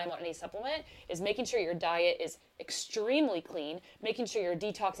spending a dime on any supplement is making sure your diet is extremely clean, making sure your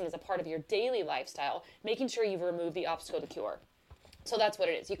detoxing is a part of your daily lifestyle, making sure you've removed the obstacle to cure. So that's what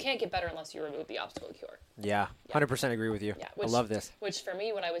it is. You can't get better unless you remove the obstacle to cure. Yeah, 100% agree with you. Yeah, I love this. Which for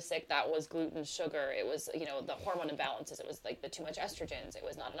me, when I was sick, that was gluten, sugar. It was, the hormone imbalances. It was like the too much estrogens. It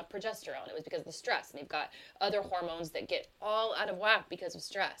was not enough progesterone. It was because of the stress. And you've got other hormones that get all out of whack because of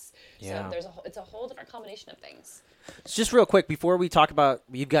stress. Yeah. So it's a whole different combination of things. Just real quick, before we talk about,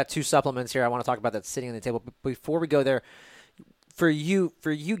 you've got 2 supplements here I want to talk about that's sitting on the table. But before we go there, for you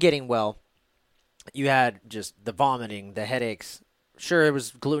getting well, you had just the vomiting, the headaches. Sure, it was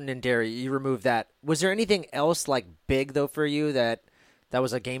gluten and dairy. You removed that. Was there anything else like big though for you that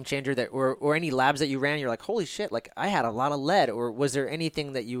was a game changer, that or any labs that you ran? You're like, holy shit! Like I had a lot of lead. Or was there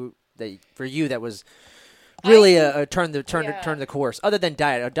anything that for you that was really turn the course other than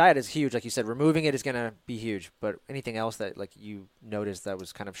diet? A diet is huge, like you said. Removing it is gonna be huge. But anything else that like you noticed that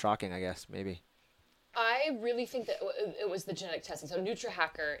was kind of shocking? I guess maybe. I really think that it was the genetic testing. So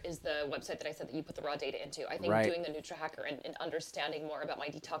NutriHacker is the website that I said that you put the raw data into. I think doing the NutriHacker and understanding more about my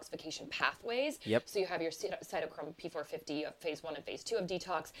detoxification pathways. Yep. So you have your cytochrome P450, you have phase 1 and phase 2 of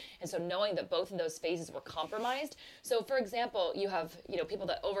detox. And so knowing that both of those phases were compromised. So for example, you have, people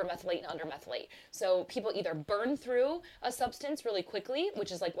that overmethylate and undermethylate. So people either burn through a substance really quickly,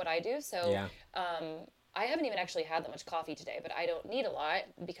 which is like what I do. So, I haven't even actually had that much coffee today, but I don't need a lot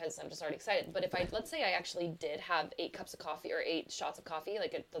because I'm just already excited. But if let's say I actually did have 8 cups of coffee or 8 shots of coffee,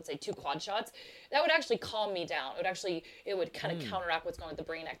 let's say 2 quad shots, that would actually calm me down. It would kind of counteract what's going on with the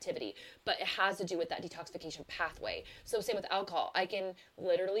brain activity. But it has to do with that detoxification pathway. So same with alcohol. I can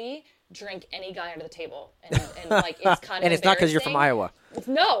literally drink any guy under the table. And it's kind of and it's not because you're from Iowa.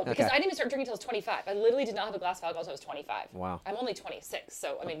 No, because I didn't even start drinking until I was 25. I literally did not have a glass of alcohol until I was 25. Wow. I'm only 26,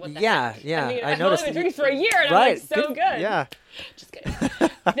 so I mean, what the heck? Yeah. I mean, I've noticed. only been drinking for a year, and I'm like, so good. Yeah. Just kidding.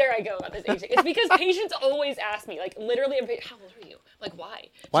 There I go about this age. It's because patients always ask me, like, literally, how old are you? Like, why?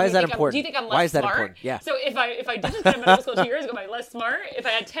 Why is that important? Do you think I'm less Why is that smart? important? Yeah. So if I did just get into medical school 2 years ago, am I less smart? If I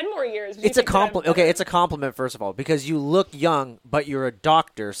had 10 more years, It's a compliment. Okay, it's a compliment, first of all, because you look young, but you're a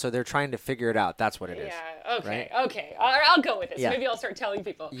doctor, so they're trying to figure it out. That's what it is. Yeah, okay, right? okay. I'll go with this. Yeah. Maybe I'll start telling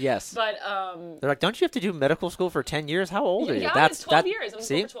people. Yes. But, they're like, don't you have to do medical school for 10 years? How old are you? Yeah, it's 12 years. I was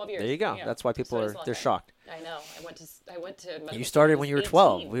see? for 12 years. There you go. Yeah. That's why people they're shocked. I know. I went to medical You school started when when you were 18.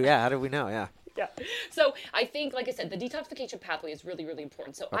 12. Yeah, how did we know? Yeah. Yeah. So I think, like I said, the detoxification pathway is really, really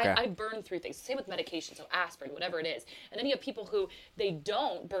important. So Okay. I burn through things. Same with medication, so aspirin, whatever it is. And then you have people who they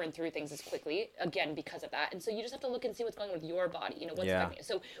don't burn through things as quickly, again, because of that. And so you just have to look and see what's going on with your body, what's affecting it.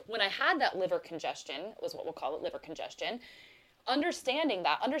 So when I had that liver congestion, was what we'll call it, liver congestion, understand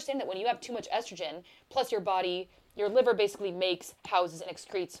that when you have too much estrogen, plus your liver basically houses and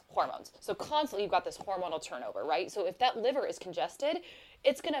excretes hormones. So constantly you've got this hormonal turnover, right? So if that liver is congested,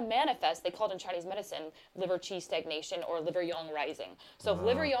 it's going to manifest, they call it in Chinese medicine, liver qi stagnation or liver yang rising. So if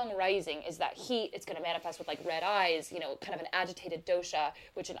liver yang rising is that heat, it's going to manifest with like red eyes, kind of an agitated dosha,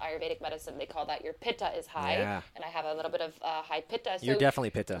 which in Ayurvedic medicine, they call that your pitta is high. Yeah. And I have a little bit of high pitta. So You're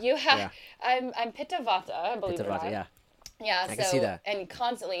definitely pitta. You have, yeah. I'm pitta vata, believe Pitta it or vata, not. yeah. Yeah, I can see that. And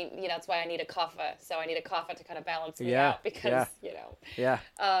constantly, that's why I need a kapha. So I need a kapha to kind of balance me Yeah, out because, Yeah.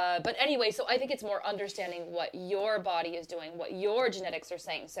 But anyway, so I think it's more understanding what your body is doing, what your genetics are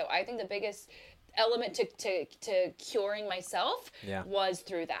saying. So I think the biggest element to curing myself was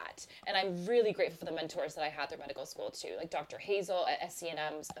through that. And I'm really grateful for the mentors that I had through medical school too. Like Dr. Hazel at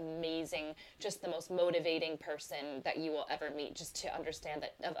SCNM was amazing, just the most motivating person that you will ever meet, just to understand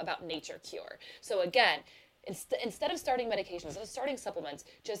that about nature cure. So again, instead of starting medications, instead of starting supplements,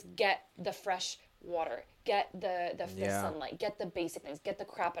 just get the fresh water, get the sunlight, get the basic things, get the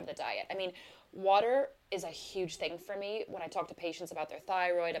crap out of the diet. I mean, water is a huge thing for me when I talk to patients about their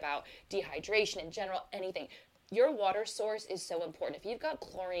thyroid, about dehydration in general, anything. Your water source is so important. If you've got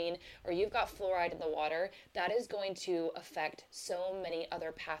chlorine or you've got fluoride in the water, that is going to affect so many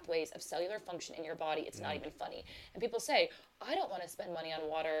other pathways of cellular function in your body. It's not even funny. And people say, I don't want to spend money on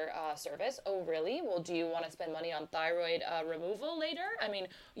water service. Oh, really? Well, do you want to spend money on thyroid removal later? I mean,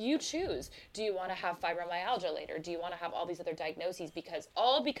 you choose. Do you want to have fibromyalgia later? Do you want to have all these other diagnoses? Because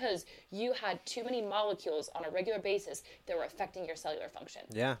you had too many molecules on a regular basis that were affecting your cellular function.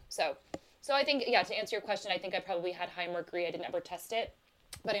 Yeah. So I think, to answer your question, I think I probably had high mercury. I didn't ever test it.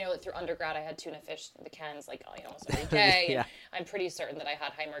 But I know that through undergrad, I had tuna fish, the cans, almost every day. Yeah. And I'm pretty certain that I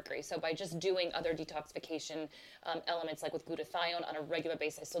had high mercury. So by just doing other detoxification elements, like with glutathione on a regular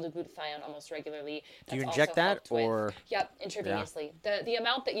basis, I still do glutathione almost regularly. Do you inject that or? Yep, intravenously. Yeah. The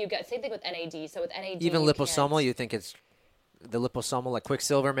amount that you get, same thing with NAD. So with NAD, even liposomal, you think it's the liposomal, like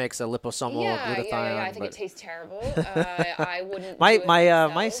Quicksilver makes a liposomal glutathione. Yeah. I think it tastes terrible. I wouldn't. My do it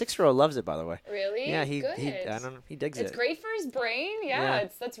myself. my 6-year-old loves it, by the way. Really? Yeah, Good. I don't know, he digs it. It's great for his brain. Yeah.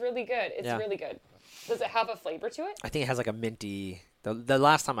 That's really good. It's really good. Does it have a flavor to it? I think it has like a minty. The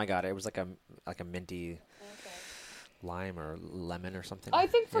last time I got it, it was like a minty. Lime or lemon or something. I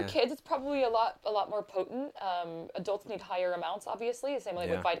think for kids it's probably a lot more potent. Adults need higher amounts, obviously. The same way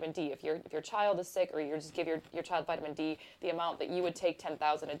with vitamin D. If your child is sick or you just give your child vitamin D, the amount that you would take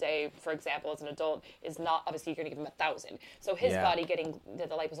 10,000 a day, for example, as an adult, is not obviously you're going to give him 1,000. So his body getting the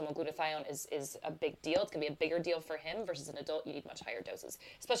liposomal glutathione is a big deal. It's going to be a bigger deal for him versus an adult. You need much higher doses,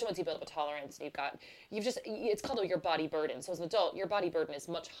 especially once you build up a tolerance and it's called your body burden. So as an adult, your body burden is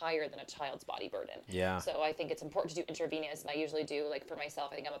much higher than a child's body burden. Yeah. So I think it's important to do intravenous, and I usually do, for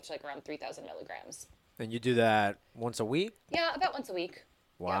myself, I think I'm up to around 3,000 milligrams. And you do that once a week? Yeah, about once a week.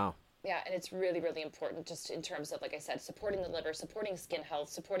 Wow. Yeah, and it's really, really important just in terms of, like I said, supporting the liver, supporting skin health,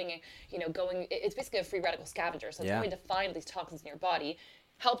 supporting, it's basically a free radical scavenger. So it's going to find these toxins in your body,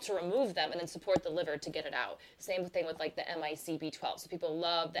 help to remove them, and then support the liver to get it out. Same thing with the MIC B12. So people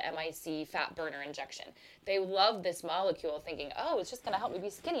love the MIC fat burner injection. They love this molecule thinking, oh, it's just going to help me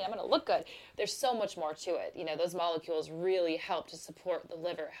be skinny. I'm going to look good. There's so much more to it. Those molecules really help to support the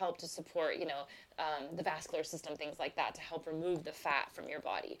liver, help to support, the vascular system, things like that, to help remove the fat from your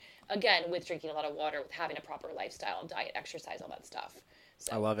body. Again, with drinking a lot of water, with having a proper lifestyle, diet, exercise, all that stuff.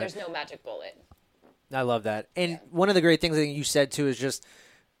 So I love it. There's no magic bullet. I love that. And one of the great things that you said, too, is just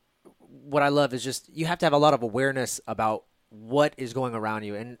what I love is just you have to have a lot of awareness about what is going around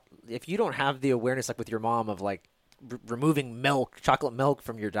you. And if you don't have the awareness, like with your mom, of removing chocolate milk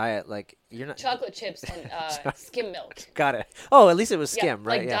from your diet, you're not chocolate chips and skim milk. Got it. Oh, at least it was skim,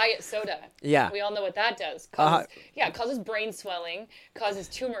 right? Like diet soda. Yeah. We all know what that does. It causes brain swelling, causes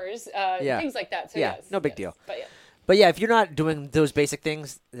tumors, things like that. So no big deal. But yeah, if you're not doing those basic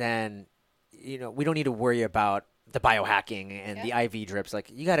things, then we don't need to worry about the biohacking and the IV drips.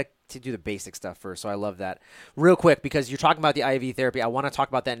 You got to to do the basic stuff first. So I love that. Real quick, because you're talking about the IV therapy, I want to talk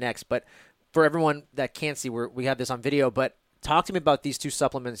about that next. But for everyone that can't see, we have this on video, but talk to me about these 2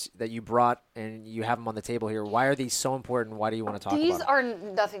 supplements that you brought and you have them on the table here. Why are these so important? Why do you want to talk about them? These are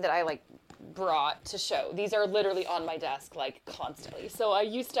nothing that I brought to show. These are literally on my desk constantly. So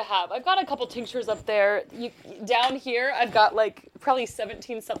I've got a couple tinctures up there. Down here, I've got probably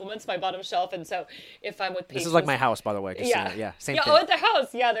 17 supplements, my bottom shelf. And so if I'm with patients. This is like my house, by the way. Yeah. Yeah. Same thing. Oh, at the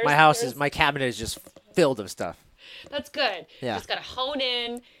house. Yeah. My cabinet is just filled of stuff. That's good. Yeah. Just got to hone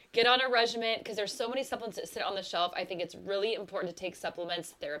in. Get on a regimen, because there's so many supplements that sit on the shelf. I think it's really important to take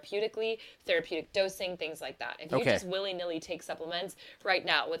supplements therapeutically, therapeutic dosing, things like that. If you just willy-nilly take supplements right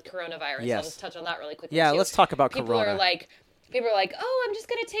now with coronavirus, I'll just touch on that really quickly. Yeah, let's talk about People corona. People are like, oh, I'm just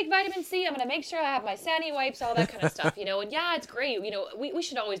going to take vitamin C. I'm going to make sure I have my Sani wipes, all that kind of stuff, and yeah, it's great. We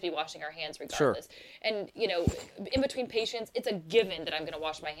should always be washing our hands regardless. Sure. And, in between patients, it's a given that I'm going to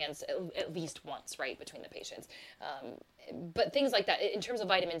wash my hands at least once, right, between the patients. But things like that, in terms of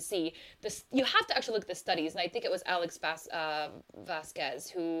vitamin C, you have to actually look at the studies. And I think it was Alex Vasquez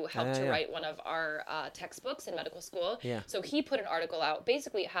who helped to write one of our textbooks in medical school. Yeah. So he put an article out.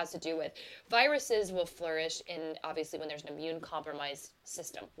 Basically, it has to do with viruses will flourish obviously when there's an immune compromised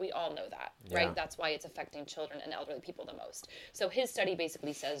system. We all know that, right? Yeah. That's why it's affecting children and elderly people the most. So his study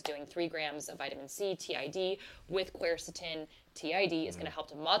basically says doing 3 grams of vitamin C, TID, with quercetin, TID is going to help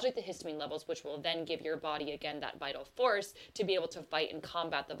to modulate the histamine levels, which will then give your body, again, that vital force to be able to fight and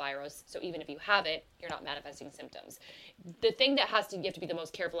combat the virus. So even if you have it, you're not manifesting symptoms. The thing that you have to be the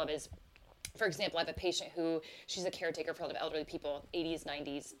most careful of is, for example, I have a patient who, she's a caretaker for a lot of elderly people, 80s,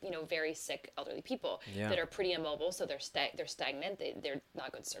 90s, very sick elderly people that are pretty immobile. So they're stagnant. They're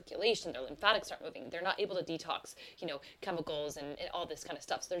not good circulation. Their lymphatics aren't moving. They're not able to detox, chemicals and all this kind of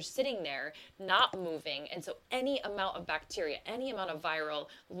stuff. So they're sitting there, not moving. And so any amount of bacteria, any amount of viral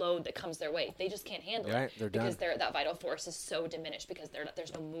load that comes their way, they just can't handle it. They're because done. that vital force is so diminished because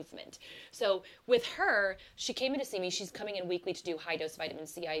there's no movement. So with her, she came in to see me. She's coming in weekly to do high-dose vitamin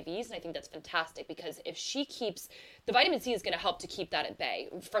C IVs, and I think that's fantastic because if she keeps the vitamin C is going to help to keep that at bay.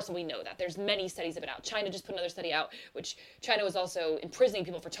 First of all, we know that there's many studies have been out. China just put another study out, which China was also imprisoning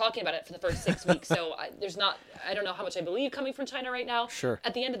people for talking about it for the first 6 weeks. So I don't know how much I believe coming from China right now. Sure.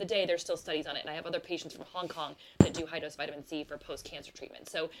 At the end of the day, there's still studies on it, and I have other patients from Hong Kong that do high-dose vitamin C for post-cancer treatment.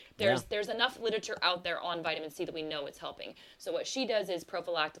 So there's enough literature out there on vitamin C that we know it's helping. So what she does is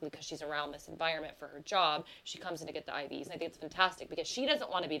prophylactically, because she's around this environment for her job, she comes in to get the IVs, and I think it's fantastic because she doesn't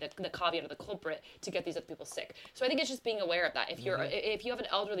want to be the caveat or the culprit to get these other people sick. So I think it's just being aware of that. If you have an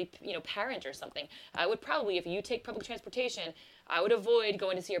elderly parent or something, I would probably, if you take public transportation, I would avoid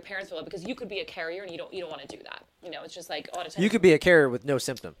going to see your parents because you could be a carrier and you don't want to do that. It's just like a lot of times you could be a carrier with no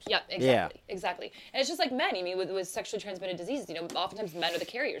symptoms. Yeah, exactly. And it's just like men. I mean, with sexually transmitted diseases, oftentimes men are the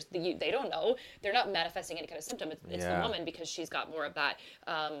carriers. They don't know. They're not manifesting any kind of symptom. It's the woman because she's got more of that.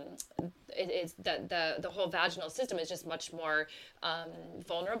 It's the whole vaginal system is just much more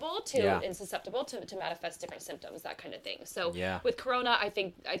vulnerable to and susceptible to manifest different symptoms, that kind of thing. So with corona, I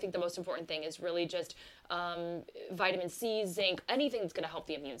think the most important thing is really just vitamin C, zinc, anything that's going to help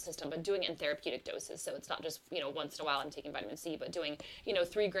the immune system, but doing it in therapeutic doses. So it's not just once in a while I'm taking vitamin C, but doing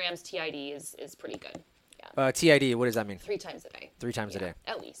 3 grams TID is pretty good. TID, what does that mean? 3 times a day. 3 times a day.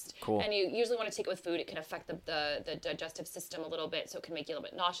 At least. Cool. And you usually want to take it with food. It can affect the digestive system a little bit, so it can make you a little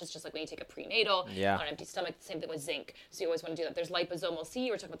bit nauseous, just like when you take a prenatal on an empty stomach. Same thing with zinc. So you always want to do that. There's liposomal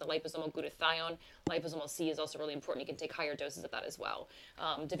C. We're talking about the liposomal glutathione. Liposomal C is also really important. You can take higher doses of that as well.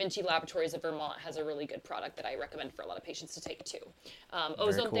 Da Vinci Laboratories of Vermont has a really good product that I recommend for a lot of patients to take too.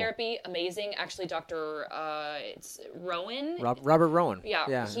 Ozone therapy, amazing. Actually, Dr. It's Rowan. Robert Rowan.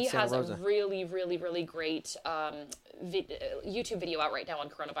 Yeah, he has a really, really, really great YouTube video out right now on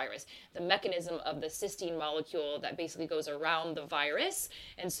coronavirus. The mechanism of the cysteine molecule that basically goes around the virus.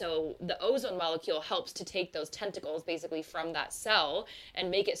 And so the ozone molecule helps to take those tentacles basically from that cell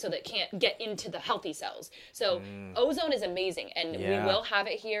and make it so that it can't get into the healthy cells. So ozone is amazing. And we will have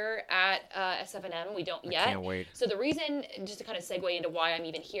it here at SFNM. We don't yet. I can't wait. So the reason, just to kind of segue into why I'm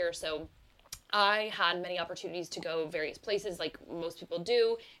even here, so I had many opportunities to go various places, like most people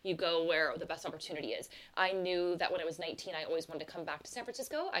do. You go where the best opportunity is. I knew that when I was 19, I always wanted to come back to San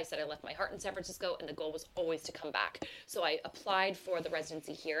Francisco. I said I left my heart in San Francisco, and the goal was always to come back. So I applied for the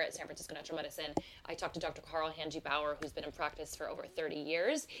residency here at San Francisco Natural Medicine. I talked to Dr. Carl Hanji-Bauer, who's been in practice for over 30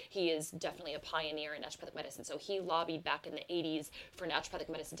 years. He is definitely a pioneer in naturopathic medicine. So he lobbied back in the 80s for naturopathic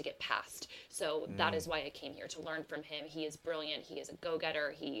medicine to get passed. So that is why I came here, to learn from him. He is brilliant. He is a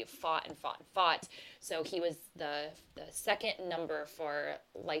go-getter. He fought and fought and fought. taught. So he was the second number for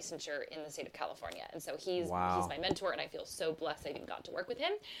licensure in the state of California. And so he's my mentor, and I feel so blessed I even got to work with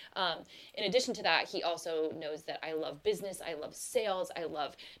him. In addition to that, he also knows that I love business. I love sales. I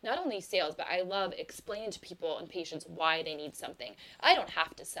love not only sales, but I love explaining to people and patients why they need something. I don't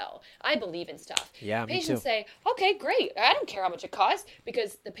have to sell. I believe in stuff. Yeah, me patients too. say, okay, great. I don't care how much it costs,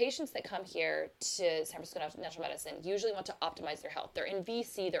 because the patients that come here to San Francisco Natural Medicine usually want to optimize their health. They're in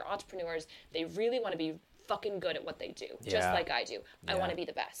VC, they're entrepreneurs. They really want to be fucking good at what they do, just like I do. I want to be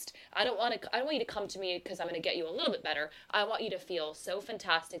the best. I don't want you to come to me because I'm going to get you a little bit better. I want you to feel so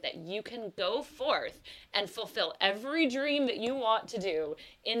fantastic that you can go forth and fulfill every dream that you want to do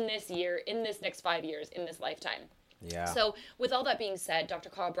in this year, in this next 5 years, in this lifetime. Yeah. So with all that being said, Dr.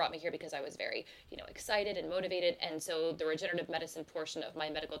 Carl brought me here because I was very, excited and motivated. And so the regenerative medicine portion of my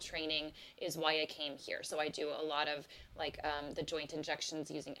medical training is why I came here. So I do a lot of the joint injections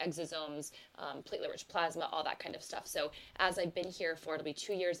using exosomes, platelet-rich plasma, all that kind of stuff. So as I've been here for, it'll be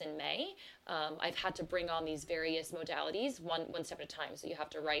 2 years in May, I've had to bring on these various modalities one step at a time. So you have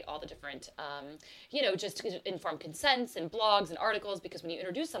to write all the different, just informed consents and blogs and articles, because when you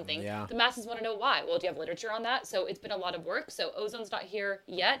introduce something, the masses want to know why. Well, do you have literature on that? So it's been a lot of work. So ozone's not here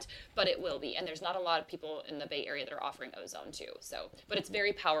yet, but it will be. And there's not a lot of people in the Bay Area that are offering ozone too. But it's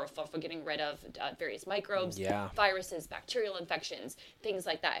very powerful for getting rid of various microbes, viruses, bacterial infections, things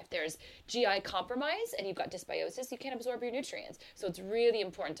like that. If there's GI compromise and you've got dysbiosis, you can't absorb your nutrients. So it's really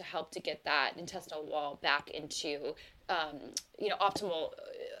important to help to get that intestinal wall back into optimal,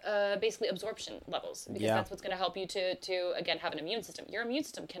 basically absorption levels, because that's what's going to help you to again have an immune system. Your immune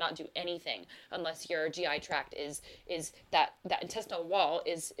system cannot do anything unless your GI tract is that intestinal wall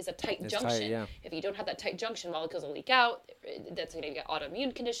is a tight junction. Tight, If you don't have that tight junction, molecules will leak out. That's going to get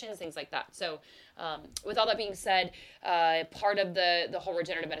autoimmune conditions, things like that. So with all that being said, part of the whole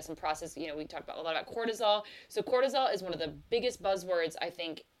regenerative medicine process, we talked a lot about cortisol. So cortisol is one of the biggest buzzwords, I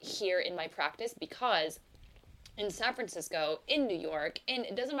think, here in my practice, because in San Francisco, in New York,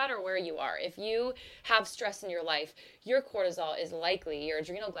 it doesn't matter where you are. If you have stress in your life, your cortisol is likely, your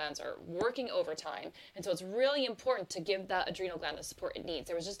adrenal glands are working overtime. And so it's really important to give that adrenal gland the support it needs.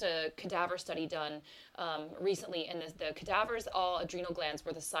 There was just a cadaver study done recently, and the cadavers, all adrenal glands,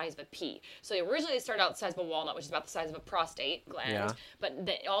 were the size of a pea. So originally they started out the size of a walnut, which is about the size of a prostate gland. But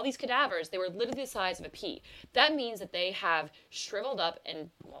all these cadavers, they were literally the size of a pea. That means that they have shriveled up, and,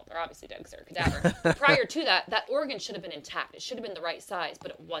 well, they're obviously dead because they're a cadaver. But prior to that organ should have been intact. It should have been the right size,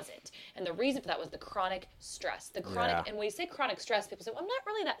 but it wasn't. And the reason for that was the chronic stress. And when you say chronic stress, people say, well, I'm not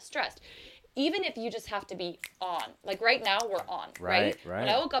really that stressed. Even if you just have to be on, like right now we're on, right? When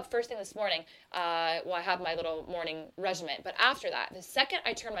I woke up first thing this morning, I have my little morning regimen. But after that, the second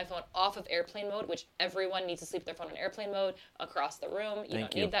I turn my phone off of airplane mode, which everyone needs to sleep with their phone in airplane mode across the room. You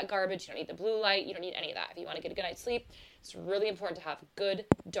don't need that garbage. You don't need the blue light. You don't need any of that. If you want to get a good night's sleep, it's really important to have good,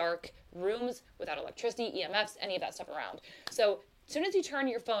 dark rooms without electricity, EMFs, any of that stuff around. So as soon as you turn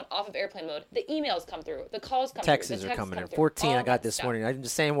your phone off of airplane mode, the emails come through, the calls come Texts through, the are texts coming come in. through, 14 I got this stuff. morning. I'm the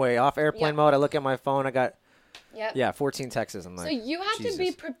same way. Off airplane mode, I look at my phone, I got 14 texts. I'm like, so you have Jesus. to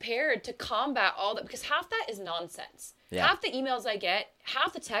be prepared to combat all that, because half that is nonsense. Half the emails I get,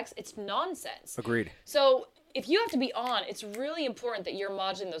 half the texts, it's nonsense. Agreed. So if you have to be on, it's really important that you're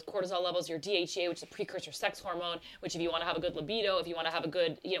modulating those cortisol levels, your DHEA, which is a precursor sex hormone, which if you want to have a good libido, if you want to have a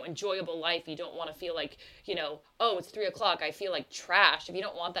good, enjoyable life, you don't want to feel like, oh, it's 3 o'clock, I feel like trash. If you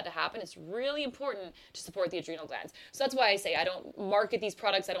don't want that to happen, it's really important to support the adrenal glands. So that's why I say I don't market these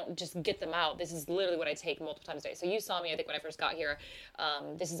products. I don't just get them out. This is literally what I take multiple times a day. So you saw me, I think, when I first got here.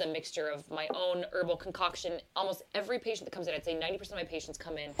 This is a mixture of my own herbal concoction. Almost every patient that comes in, I'd say 90% of my patients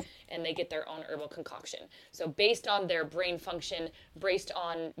come in and they get their own herbal concoction. So based on their brain function, based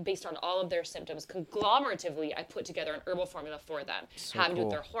on all of their symptoms, conglomeratively, I put together an herbal formula for them, having to do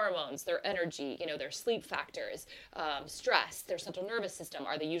with their hormones, their energy, their sleep factors, stress, their central nervous system.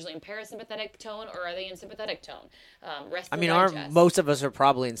 Are they usually in parasympathetic tone, or are they in sympathetic tone? Rest and digest. Most of us are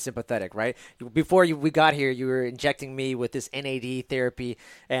probably in sympathetic, right? Before we got here, you were injecting me with this NAD therapy,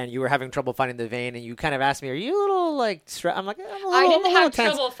 and you were having trouble finding the vein, and you kind of asked me, are you a little stressed? I'm like, I didn't have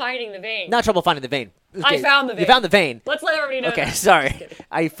trouble finding the vein. Not trouble finding the vein. Okay. I found the vein. You found the vein. Let's let everybody know. Okay, that. sorry.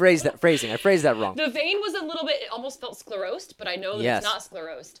 I phrased that wrong. The vein was a little bit, it almost felt sclerosed, but I know that it's not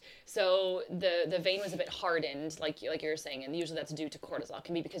sclerosed. So the vein was a bit hardened, like you were saying, and usually that's due to cortisol. It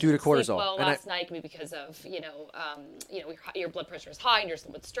can be because you didn't sleep well last night. It can be because of, your blood pressure is high and you're a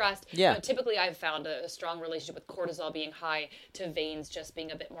little bit stressed. Yeah. But typically I've found a strong relationship with cortisol being high to veins just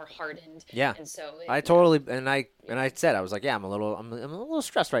being a bit more hardened. Yeah. And so I said, I was like, I'm a little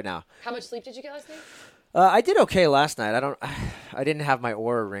stressed right now. How much sleep did you get last night? I did okay last night. I didn't have my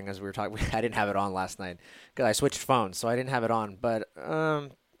Aura ring as we were talking. I didn't have it on last night because I switched phones, so I didn't have it on. But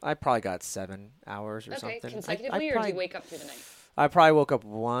I probably got 7 hours or something. Consecutively, or do you wake up through the night? I probably woke up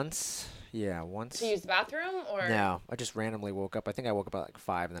once. Yeah, once. To use the bathroom, or no? I just randomly woke up. I think I woke up at like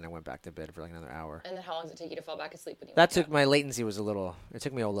 5, and then I went back to bed for like another hour. And then how long does it take you to fall back asleep when you? That took my latency was a little. It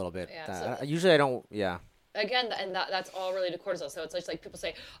took me a little bit. Yeah, usually I don't. Yeah. Again, and that's all related to cortisol. So it's like people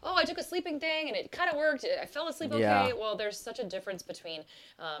say, "Oh, I took a sleeping thing and it kind of worked. I fell asleep okay." Yeah. Well, there's such a difference between,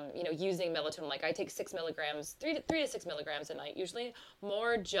 using melatonin. Like I take 6 milligrams, 3 to 6 milligrams a night, usually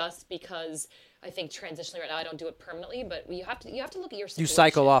more just because I think transitionally right now I don't do it permanently, but you have to look at your situation. You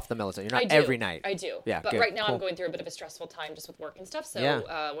cycle off the melatonin. You're not every night. I do. Yeah, but good. right now Cool. I'm going through a bit of a stressful time just with work and stuff. So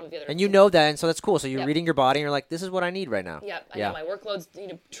one of the other and you know that, and so that's cool. So you're Yep. reading your body, and you're like, "This is what I need right now." Yeah, I know my workload's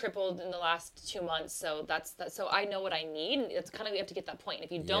tripled in the last 2 months, so that's that. So I know what I need, and it's kind of, you have to get that point. And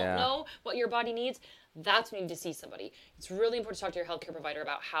if you don't know what your body needs, that's when you need to see somebody. It's really important to talk to your healthcare provider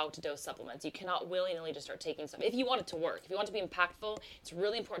about how to dose supplements. You cannot willy-nilly just start taking stuff. If you want it to work, if you want it to be impactful, it's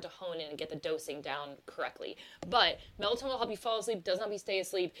really important to hone in and get the dosing down correctly. But melatonin will help you fall asleep, does not help you stay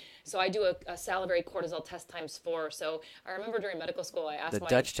asleep. So I do a salivary cortisol test ×4. So I remember during medical school, I asked the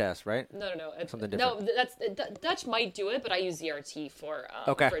Dutch test, right? No. Something different. No, Dutch might do it, but I use ZRT for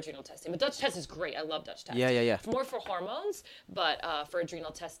adrenal testing. But Dutch test is great. I love Dutch test. Yeah. More for hormones, but for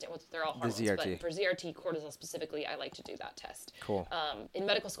adrenal testing, they're all hormones. The ZRT. But for ZRT cortisol specifically, I like to do that test. Cool. In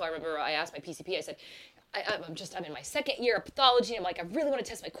medical school, I remember I asked my PCP, I said, I'm in my 2nd year of pathology. I'm like, I really want to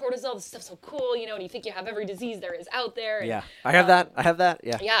test my cortisol. This stuff's so cool, and you think you have every disease there is out there. And, yeah, I have that.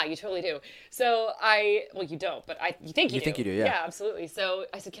 Yeah. Yeah, you totally do. So you don't, but you think you do. You think you do, yeah. Yeah, absolutely. So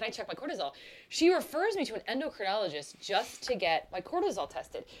I said, can I check my cortisol? She refers me to an endocrinologist just to get my cortisol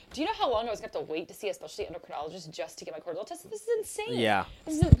tested. Do you know how long I was going to have to wait to see a specialty endocrinologist just to get my cortisol tested? This is insane. Yeah.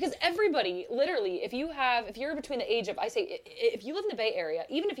 Because everybody, literally, if you're between the age of, I say, if you live in the Bay Area,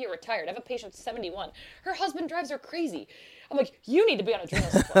 even if you're retired, I have a patient 71, her husband drives her crazy. I'm like, you need to be on adrenal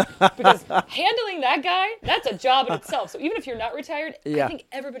support because handling that guy, that's a job in itself. So even if you're not retired, I think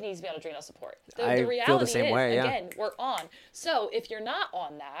everybody needs to be on adrenal support. The reality feel the same way, again, we're on. So if you're not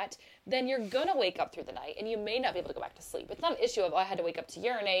on that, then you're going to wake up through the night and you may not be able to go back to sleep. It's not an issue of, I had to wake up to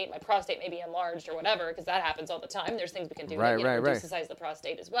urinate, my prostate may be enlarged or whatever, because that happens all the time. There's things we can do to reduce the size of the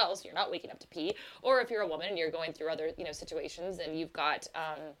prostate as well, so you're not waking up to pee. Or if you're a woman and you're going through other situations and you've got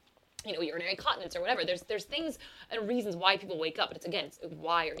urinary incontinence or whatever. There's things and reasons why people wake up, but it's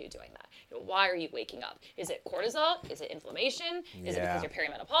why are you doing that? Why are you waking up? Is it cortisol? Is it inflammation? Is it because you're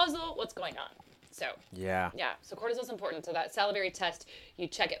perimenopausal? What's going on? So so cortisol is important. So that salivary test, you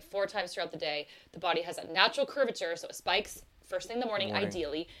check it 4 times throughout the day. The body has a natural curvature, so it spikes first thing in the morning.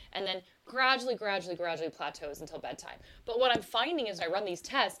 Ideally, and then gradually plateaus until bedtime. But what I'm finding is when I run these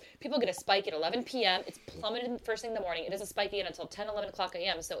tests, people get a spike at 11 p.m. It's plummeted first thing in the morning. It doesn't spike again until 10, 11 o'clock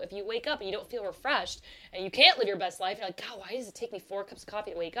a.m. So if you wake up and you don't feel refreshed and you can't live your best life, you're like, God, why does it take me 4 cups of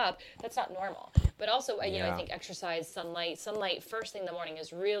coffee to wake up? That's not normal. But also, I think exercise, sunlight first thing in the morning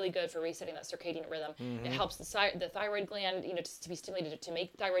is really good for resetting that circadian rhythm. Mm-hmm. It helps the thyroid gland, to be stimulated, to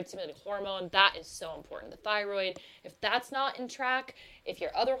make thyroid-stimulating hormone. That is so important. The thyroid, if that's not in track, if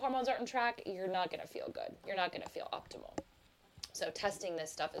your other hormones aren't in track, you're not going to feel good. You're not going to feel optimal. So testing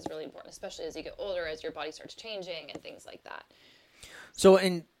this stuff is really important, especially as you get older, as your body starts changing and things like that.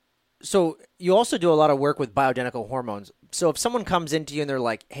 So you also do a lot of work with bioidentical hormones. So if someone comes into you and they're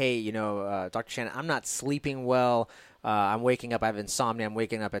like, hey, Dr. Shannon, I'm not sleeping well. I'm waking up. I have insomnia. I'm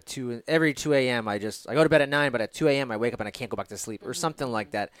waking up at every 2 a.m. I go to bed at 9, but at 2 a.m. I wake up and I can't go back to sleep or something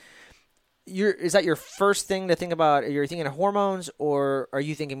like that. Is that your first thing to think about? Are you thinking of hormones, or are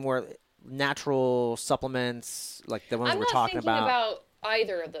you thinking more natural supplements like the ones we're talking about? I'm not thinking about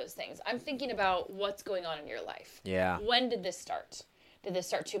either of those things. I'm thinking about what's going on in your life. Yeah. When did this start? Did this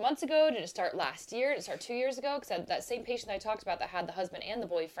start 2 months ago? Did it start last year? Did it start 2 years ago? Because that same patient that I talked about that had the husband and the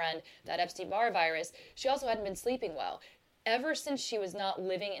boyfriend, that Epstein-Barr virus, she also hadn't been sleeping well. Ever since she was not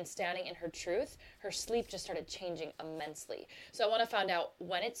living and standing in her truth, her sleep just started changing immensely. So I want to find out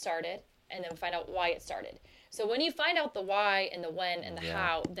when it started, and then find out why it started. So when you find out the why and the when and the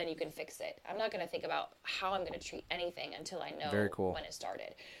how, then you can fix it. I'm not going to think about how I'm going to treat anything until I know when it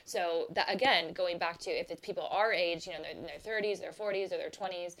started. So that, again, going back to if it's people our age, in their 30s, their 40s, or their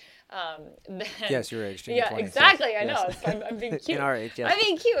 20s. Then, yes, your age. Yeah, 20s, exactly. Yes. I know. So I'm being cute. In our age, yes. I'm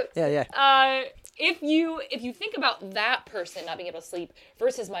being cute. Yeah. If you think about that person not being able to sleep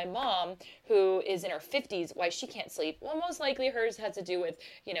versus my mom who is in her 50s, why she can't sleep, well, most likely hers has to do with,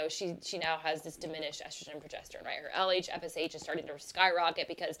 she now has this diminished estrogen and progesterone. progesterone, right? Her LH, FSH is starting to skyrocket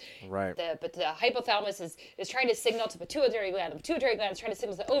because Right. the hypothalamus is trying to signal to the pituitary gland. The pituitary gland is trying to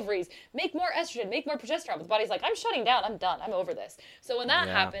signal to the ovaries, make more estrogen, make more progesterone. But the body's like, I'm shutting down. I'm done. I'm over this. So when that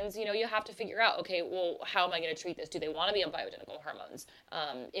happens, you know, you have to figure out, okay, well, how am I going to treat this? Do they want to be on bioidentical hormones?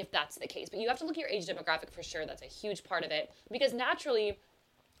 If that's the case. But you have to look at your age demographic for sure. That's a huge part of it. Because naturally,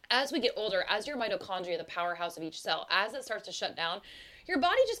 as we get older, as your mitochondria, the powerhouse of each cell, as it starts to shut down, your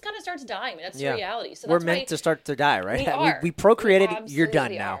body just kind of starts dying. That's the reality. So we're meant to start to die, right? We are. We procreated. We you're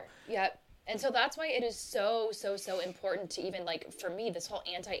done absolutely now. are. Yep. And so that's why it is so important to even, like, for me, this whole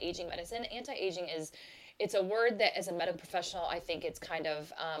anti-aging medicine. Anti-aging it's a word that as a medical professional, I think it's kind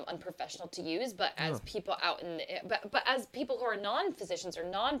of unprofessional to use, but as people out in, but as people who are non-physicians or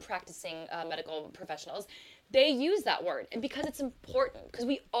non-practicing medical professionals, they use that word. And because it's important, because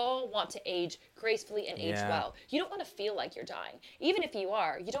we all want to age gracefully and age well. You don't want to feel like you're dying. Even if you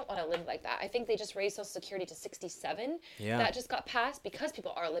are, you don't want to live like that. I think they just raised Social Security to 67. That just got passed because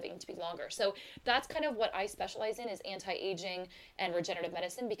people are living to be longer. So that's kind of what I specialize in, is anti-aging and regenerative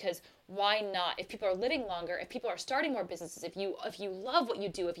medicine, because why not? If people are living longer, if people are starting more businesses, if you love what you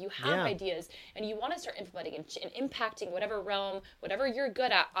do, if you have ideas and you want to start implementing and impacting whatever realm, whatever you're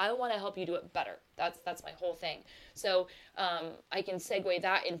good at, I want to help you do it better. That's my whole thing. So I can segue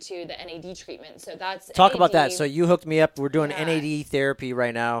that into the NAD treatment. So that's talk NAD. about that. So you hooked me up. We're doing NAD therapy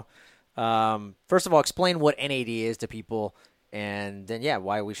right now. First of all, explain what NAD is to people, and then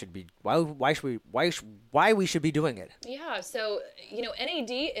why we should be doing it. Yeah. So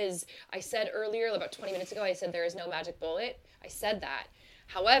NAD is. I said earlier, about 20 minutes ago, I said there is no magic bullet. I said that.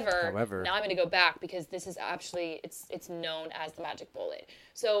 However, now I'm going to go back because this is actually, it's known as the magic bullet.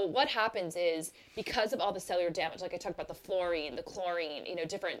 So what happens is, because of all the cellular damage, like I talked about the fluorine, the chlorine,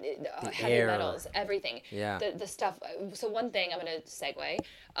 different heavy metals, everything, the stuff. So one thing I'm going to segue,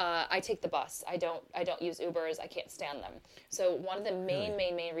 I take the bus. I don't use Ubers. I can't stand them. So one of the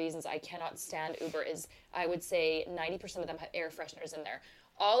main reasons I cannot stand Uber is, I would say 90% of them have air fresheners in there.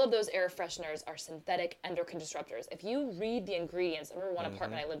 All of those air fresheners are synthetic endocrine disruptors. If you read the ingredients, I remember one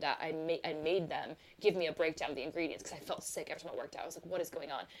apartment I lived at, I made them give me a breakdown of the ingredients because I felt sick every time I worked out. I was like, what is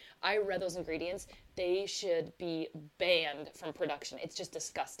going on? I read those ingredients. They should be banned from production. It's just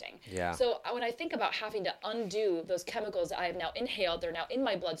disgusting. Yeah. So when I think about having to undo those chemicals that I have now inhaled, they're now in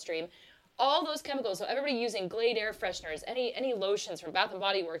my bloodstream, all those chemicals, so everybody using Glade air fresheners, any lotions from Bath &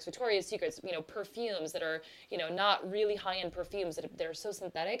 Body Works, Victoria's Secrets, perfumes that are, not really high-end perfumes that are so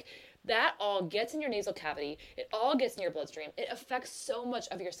synthetic, that all gets in your nasal cavity. It all gets in your bloodstream. It affects so much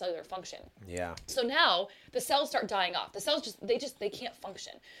of your cellular function. Yeah. So now the cells start dying off. The cells they can't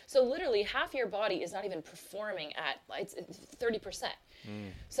function. So literally half your body is not even performing at, it's 30%.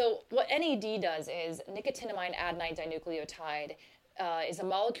 So what NAD does is nicotinamide adenine dinucleotide is a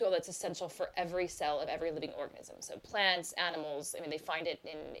molecule that's essential for every cell of every living organism. So plants, animals, they find it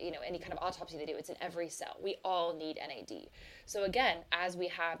in, any kind of autopsy they do. It's in every cell. We all need NAD. So again, as we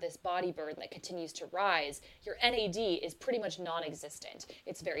have this body burden that continues to rise, your NAD is pretty much non-existent.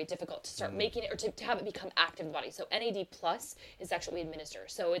 It's very difficult to start making it, or to have it become active in the body. So NAD plus is actually what we administer.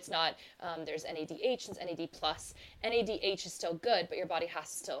 So it's not, there's NADH and NAD plus. NADH is still good, but your body has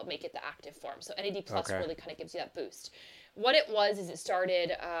to still make it the active form. So NAD plus really kind of gives you that boost. What it was is, it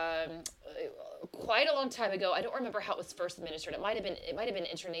started quite a long time ago. I don't remember how it was first administered. It might have been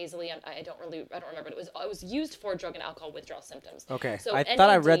intranasally. I don't remember. But it was used for drug and alcohol withdrawal symptoms. Okay. So I thought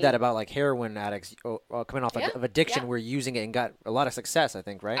I read that about like heroin addicts coming off of addiction were using it and got a lot of success, I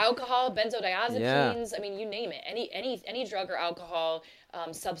think, right? Alcohol, benzodiazepines. You name it. Any drug or alcohol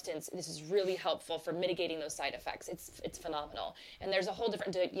substance, this is really helpful for mitigating those side effects. It's phenomenal. And there's a whole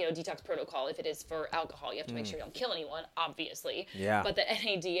different detox protocol. If it is for alcohol, you have to make sure you don't kill anyone, obviously. Yeah. But the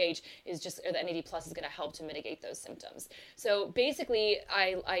NADH is just, or the NAD plus is going to help to mitigate those symptoms. So basically,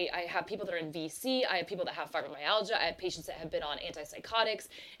 I have people that are in VC. I have people that have fibromyalgia. I have patients that have been on antipsychotics,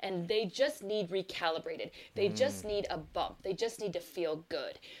 and they just need recalibrated. They just need a bump. They just need to feel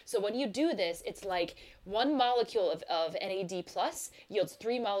good. So when you do this, it's like one molecule of NAD plus yields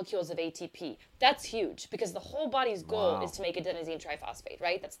 3 molecules of ATP. That's huge, because the whole body's goal is to make adenosine triphosphate,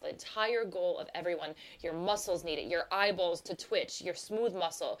 right? That's the entire goal of everyone. Your muscles need it, your eyeballs to twitch, your smooth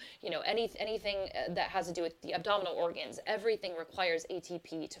muscle, anything that has to do with the abdominal organs, everything requires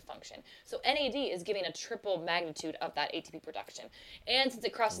ATP to function. So NAD is giving a triple magnitude of that ATP production. And since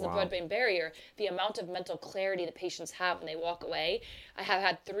it crosses the blood-brain barrier, the amount of mental clarity the patients have when they walk away, I have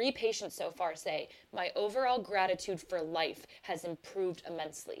had 3 patients so far say, my overall gratitude for life has improved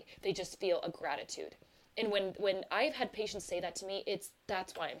immensely. They just feel a gratitude. And when I've had patients say that to me,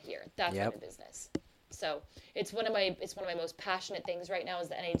 that's why I'm here. That's why I'm in business. So it's one of my most passionate things right now is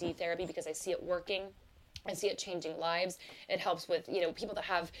the NAD therapy, because I see it working. I see it changing lives. It helps with, people that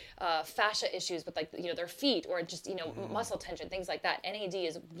have fascia issues with their feet or just, muscle tension, things like that. NAD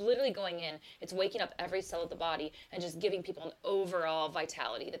is literally going in. It's waking up every cell of the body and just giving people an overall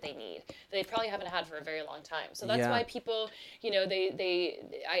vitality that they need, that they probably haven't had for a very long time. So that's why people,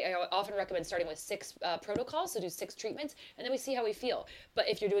 I often recommend starting with 6 protocols, so do 6 treatments, and then we see how we feel. But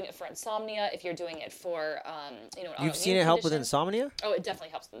if you're doing it for insomnia, if you're doing it for, You've seen it help with insomnia? Oh, it definitely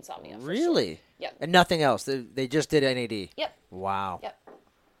helps with insomnia. Really? Sure. Yeah. And nothing else. They just did NAD. Yep. Wow. Yep.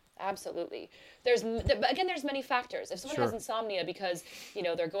 Absolutely. There's many factors. If someone has insomnia because,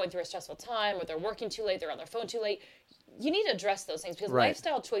 they're going through a stressful time or they're working too late, they're on their phone too late, you need to address those things because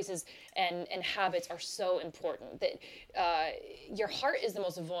lifestyle choices and habits are so important. That your heart is the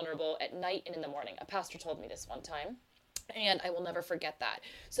most vulnerable at night and in the morning. A pastor told me this one time. And I will never forget that.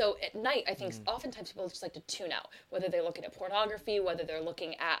 So at night, I think oftentimes people just like to tune out, whether they're looking at pornography, whether they're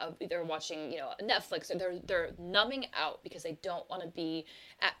looking at, they're watching, Netflix, or they're numbing out because they don't want to be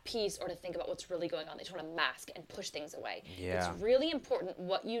at peace or to think about what's really going on. They just want to mask and push things away. Yeah. It's really important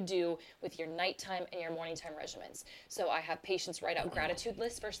what you do with your nighttime and your morning time regimens. So I have patients write out gratitude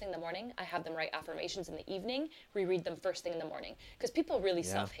lists first thing in the morning. I have them write affirmations in the evening, reread them first thing in the morning, because people really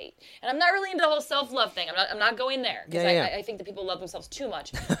self-hate. And I'm not really into the whole self-love thing. I'm not going there. I think that people love themselves too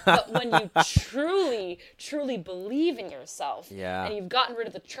much. But when you truly, truly believe in yourself and you've gotten rid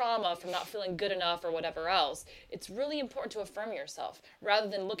of the trauma from not feeling good enough or whatever else, it's really important to affirm yourself rather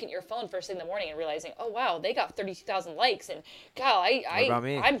than looking at your phone first thing in the morning and realizing, oh, wow, they got 32,000 likes and, God,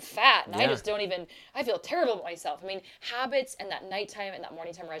 I'm fat and I just don't even, I feel terrible about myself. I mean, habits and that nighttime and that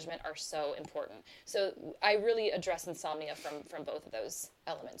morning time regimen are so important. So I really address insomnia from both of those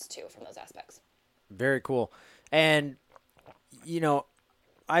elements too, from those aspects. Very cool. And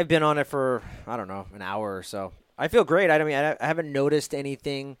I've been on it for, I don't know, an hour or so. I feel great. I haven't noticed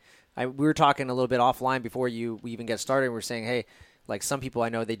anything. We were talking a little bit offline before we even get started. We were saying, hey, like some people I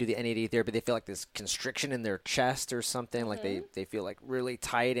know, they do the NAD therapy. They feel like this constriction in their chest or something. Like they feel like really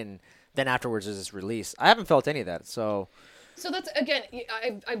tight. And then afterwards there's this release. I haven't felt any of that. So that's, again,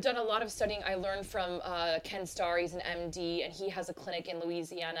 I've done a lot of studying. I learned from Ken Starr. He's an MD, and he has a clinic in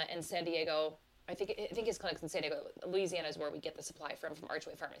Louisiana and San Diego. I think his clinic's in San Diego. Louisiana is where we get the supply from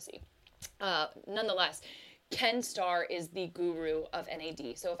Archway Pharmacy. Nonetheless, Ken Starr is the guru of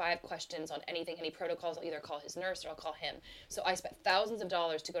NAD. So if I have questions on anything, any protocols, I'll either call his nurse or I'll call him. So I spent thousands of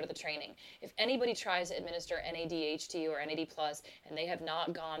dollars to go to the training. If anybody tries to administer NAD HT or NAD Plus and they have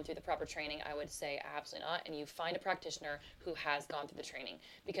not gone through the proper training, I would say absolutely not. And you find a practitioner who has gone through the training,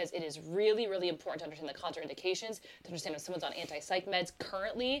 because it is really, really important to understand the contraindications, to understand if someone's on anti-psych meds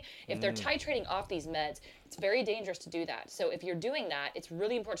currently. If they're titrating off these meds, it's very dangerous to do that. So if you're doing that, it's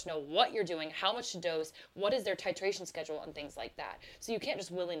really important to know what you're doing, how much to dose, what is their titration schedule, and things like that. So you can't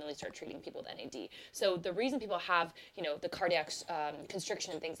just willy-nilly start treating people with NAD. So the reason people have, the cardiac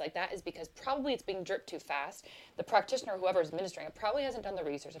constriction and things like that is because probably it's being dripped too fast. The practitioner, whoever is administering it, probably hasn't done the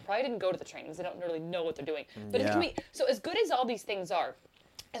research. They probably didn't go to the trainings. They don't really know what they're doing. But it can be, so as good as all these things are,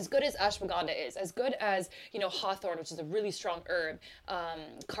 as good as ashwagandha is, as good as, hawthorn, which is a really strong herb,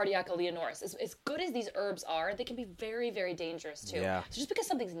 cardiaca leonoris, as good as these herbs are, they can be very, very dangerous too. Yeah. So just because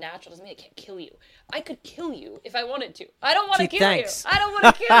something's natural doesn't mean it can't kill you. I could kill you if I wanted to. I don't want to kill you. I don't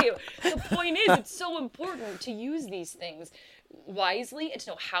want to kill you. The point is, it's so important to use these things wisely and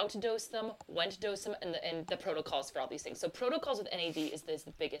to know how to dose them, when to dose them, and the protocols for all these things. So protocols with NAD is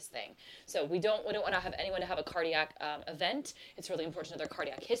the biggest thing. So we don't want to have anyone to have a cardiac event. It's really important to know their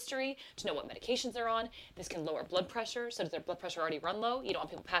cardiac history, to know what medications they're on. This can lower blood pressure. So does their blood pressure already run low? You don't want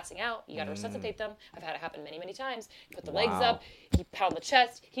people passing out. You got to resuscitate them. I've had it happen many, many times. You put the legs up, you pound the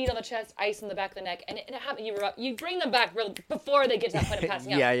chest, heat on the chest, ice in the back of the neck, and it happens. You bring them back really before they get to that point of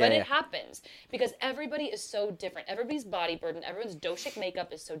passing out. But it happens because everybody is so different. Everybody's body burden, everyone's doshic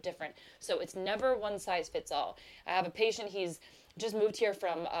makeup is so different. So it's never one size fits all. I have a patient, he's just moved here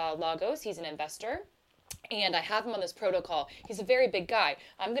from Lagos. He's an investor. And I have him on this protocol. He's a very big guy.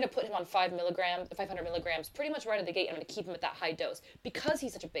 I'm going to put him on 500 milligrams, pretty much right at the gate. I'm going to keep him at that high dose. Because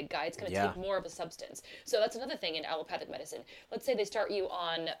he's such a big guy, it's going to take more of a substance. So that's another thing in allopathic medicine. Let's say they start you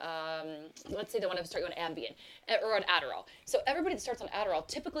on, let's say they want to start you on Ambien or on Adderall. So everybody that starts on Adderall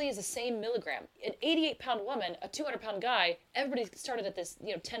typically is the same milligram. An 88-pound woman, a 200-pound guy, everybody started at this,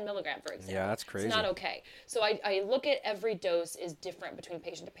 10 milligram, for example. Yeah, that's crazy. It's not okay. So I look at every dose is different between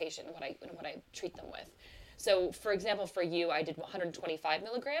patient to patient and what I treat them with. So, for example, for you, I did 125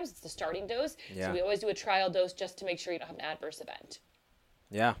 milligrams. It's the starting dose. Yeah. So we always do a trial dose just to make sure you don't have an adverse event.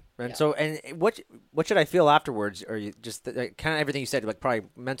 Yeah. And so, and what should I feel afterwards? Or you just kind of everything you said, like probably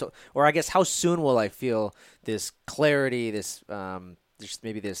mental, or I guess how soon will I feel this clarity, this just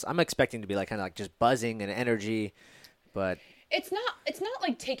maybe this. I'm expecting to be like kind of like just buzzing and energy, but. It's not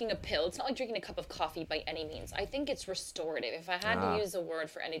like taking a pill. It's not like drinking a cup of coffee by any means. I think it's restorative. If I had to use a word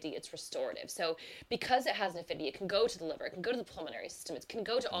for NAD, it's restorative. So because it has an affinity, it can go to the liver, it can go to the pulmonary system, it can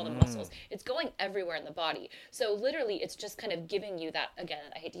go to all the muscles. It's going everywhere in the body. So literally, it's just kind of giving you that, again,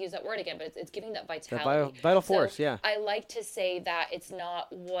 I hate to use that word again, but it's giving that vitality. Vital force, yeah. I like to say that it's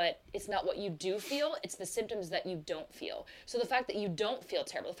not what you do feel, it's the symptoms that you don't feel. So the fact that you don't feel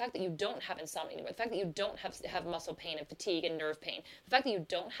terrible, the fact that you don't have insomnia anymore, the fact that you don't have muscle pain and fatigue and nerve pain, the fact that you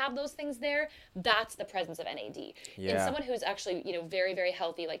don't have those things there, that's the presence of NAD. Yeah. In someone who's actually, very, very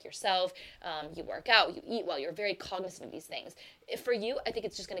healthy like yourself, you work out, you eat well, you're very cognizant of these things. For you, I think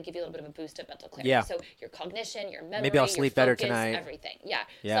it's just going to give you a little bit of a boost of mental clarity. Yeah. So your cognition, your memory, maybe I'll sleep better focus, tonight. Everything. Yeah.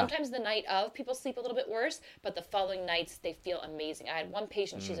 Yeah. Sometimes the night of, people sleep a little bit worse, but the following nights, they feel amazing. I had one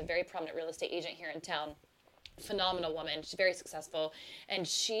patient, she's a very prominent real estate agent here in town. Phenomenal woman. She's very successful, and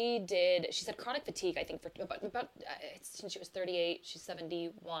she's had chronic fatigue, I think, for about since she was 38. She's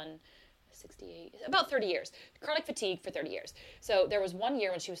 71, 68, about 30 years. Chronic fatigue for 30 years. So there was one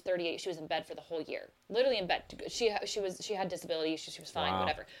year when she was 38, she was in bed for the whole year, literally in bed. She had disability, she was fine,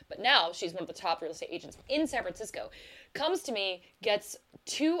 whatever. But now she's one of the top real estate agents in San Francisco. Comes to me, gets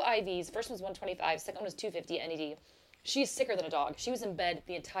 2 IVs. First one was 125, second one was 250 NAD. She's sicker than a dog. She was in bed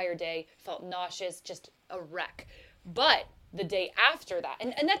the entire day, felt nauseous, just a wreck. But the day after that,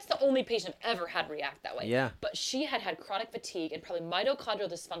 and that's the only patient I've ever had react that way. Yeah. But she had chronic fatigue and probably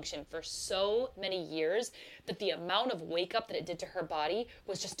mitochondrial dysfunction for so many years that the amount of wake up that it did to her body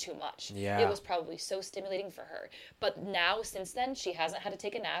was just too much. Yeah. It was probably so stimulating for her. But now, since then, she hasn't had to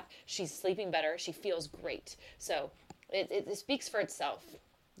take a nap. She's sleeping better. She feels great. So it speaks for itself.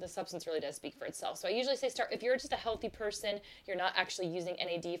 The substance really does speak for itself. So I usually say if you're just a healthy person, you're not actually using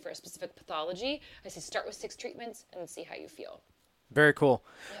NAD for a specific pathology, I say start with 6 treatments and see how you feel. Very cool.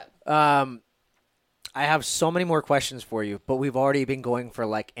 Yeah. I have so many more questions for you, but we've already been going for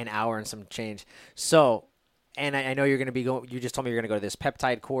like an hour and some change. So, and I know you're going to be going, you just told me you're going to go to this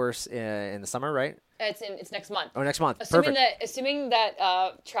peptide course in the summer, right? It's next month. Oh, next month. Assuming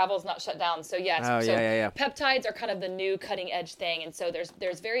that travel's not shut down. So yes. Oh, so yeah. Peptides are kind of the new cutting edge thing, and so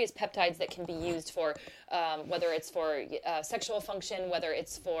there's various peptides that can be used for whether it's for sexual function, whether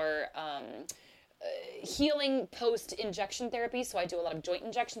it's for healing post-injection therapy. So I do a lot of joint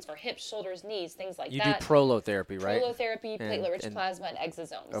injections for hips, shoulders, knees, things like that. You do prolotherapy, right? Prolotherapy, platelet-rich plasma, and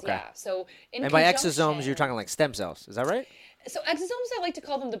exosomes. Okay. Yeah. So and by exosomes, you're talking like stem cells. Is that right? So exosomes, I like to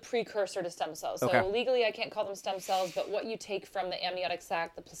call them the precursor to stem cells. So Okay. legally, I can't call them stem cells, but what you take from the amniotic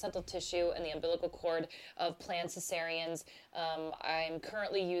sac, the placental tissue, and the umbilical cord of planned cesareans. I'm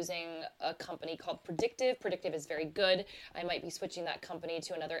currently using a company called Predictive. Predictive is very good. I might be switching that company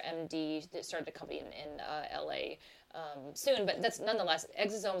to another MD that started a company in LA. Soon, but that's nonetheless,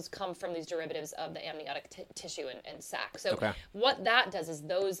 exosomes come from these derivatives of the amniotic tissue and sac. So what that does is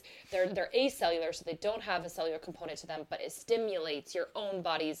they're acellular, so they don't have a cellular component to them, but it stimulates your own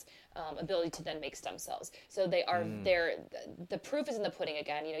body's ability to then make stem cells. So they are the proof is in the pudding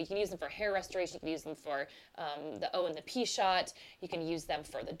again. You can use them for hair restoration, you can use them for the O and the P shot, you can use them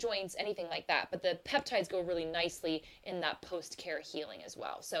for the joints, anything like that. But the peptides go really nicely in that post-care healing as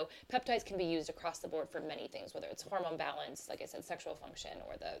well. So peptides can be used across the board for many things, whether it's hormone balance, like I said, sexual function,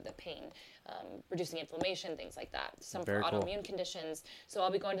 or the pain, reducing inflammation, things like that. Some Very for cool. autoimmune conditions. So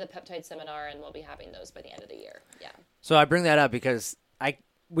I'll be going to the peptide seminar, and we'll be having those by the end of the year. Yeah. So I bring that up because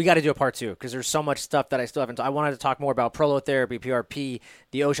we got to do a part 2 because there's so much stuff that I still haven't. I wanted to talk more about prolotherapy, PRP,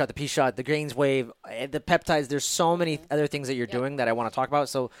 the O shot, the P shot, the Gaines wave, the peptides. There's so many other things that you're doing that I want to talk about.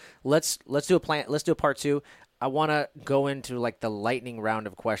 So let's do a plan. Let's do a part 2. I want to go into like the lightning round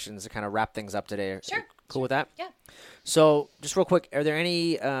of questions to kind of wrap things up today. Sure. Cool with that? Yeah. So just real quick, are there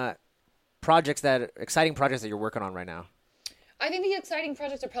any exciting projects that you're working on right now? I think the exciting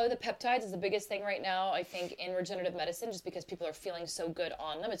projects are probably the peptides is the biggest thing right now, I think, in regenerative medicine, just because people are feeling so good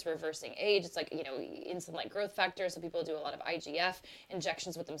on them. It's reversing age. It's like, insulin-like growth factor, so people do a lot of IGF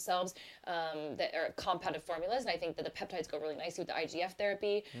injections with themselves that are compounded formulas, and I think that the peptides go really nicely with the IGF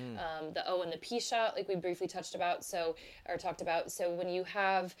therapy, the O and the P shot, like we briefly talked about. So when you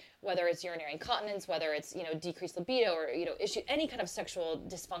have, whether it's urinary incontinence, whether it's, decreased libido or, any kind of sexual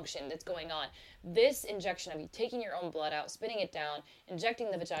dysfunction that's going on, this injection of you taking your own blood out, spitting it down,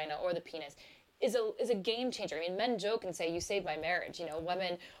 injecting the vagina or the penis, is a game changer. I mean, men joke and say, you saved my marriage. You know,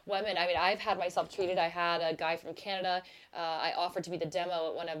 women, I mean, I've had myself treated. I had a guy from Canada. I offered to be the demo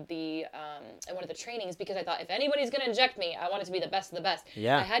at one of the trainings because I thought if anybody's going to inject me, I want it to be the best of the best.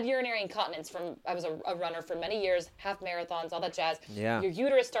 Yeah. I had urinary incontinence I was a runner for many years, half marathons, all that jazz. Yeah. Your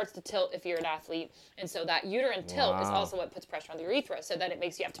uterus starts to tilt if you're an athlete. And so that uterine tilt is also what puts pressure on the urethra. So then it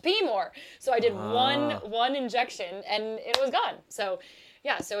makes you have to pee more. So I did one injection and it was gone. So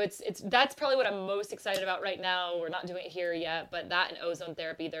yeah, so that's probably what I'm most excited about right now. We're not doing it here yet, but that and ozone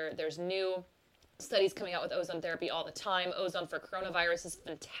therapy, there's new studies coming out with ozone therapy all the time. Ozone for coronavirus is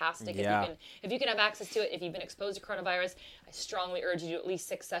fantastic. Yeah. If you can have access to it, if you've been exposed to coronavirus, I strongly urge you to do at least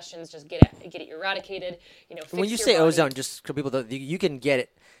 6 sessions. Just get it eradicated. You know, when you say ozone, just for people, you can get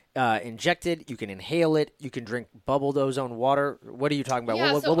it injected, you can inhale it, you can drink bubbled ozone water. What are you talking about?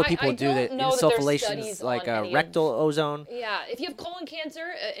 Yeah, what will people do that insufflations like rectal ozone? Yeah, if you have colon cancer,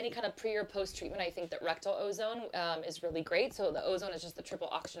 any kind of pre or post treatment, I think that rectal ozone is really great. So the ozone is just the triple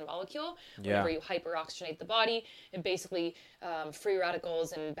oxygen molecule. Whenever you hyperoxygenate the body, and basically free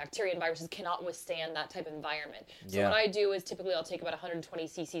radicals and bacteria and viruses cannot withstand that type of environment. So what I do is typically I'll take about 120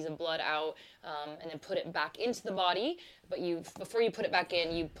 cc's of blood out and then put it back into the body. But before you put it back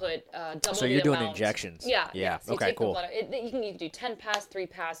in, you put double. So you're doing injections. Yeah. So okay, cool. You can do 10 pass, 3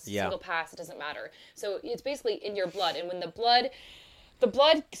 pass, single pass. It doesn't matter. So it's basically in your blood, and when the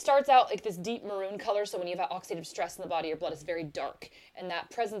blood starts out like this deep maroon color. So when you have oxidative stress in the body, your blood is very dark. And that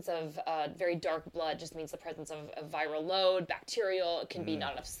presence of very dark blood just means the presence of viral load, bacterial. It can be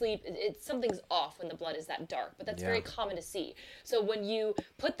not enough sleep. Something's off when the blood is that dark. But that's very common to see. So when you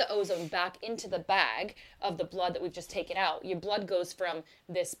put the ozone back into the bag of the blood that we've just taken out, your blood goes from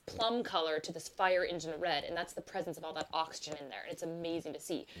this plum color to this fire engine red. And that's the presence of all that oxygen in there. And it's amazing to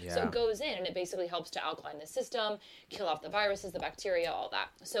see. Yeah. So it goes in and it basically helps to alkaline the system, kill off the viruses, the bacteria, all that.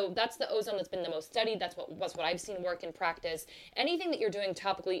 So that's the ozone that's been the most studied. That's what I've seen work in practice. Anything that you're doing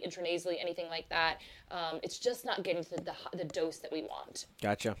topically, intranasally, anything like that, it's just not getting to the dose that we want.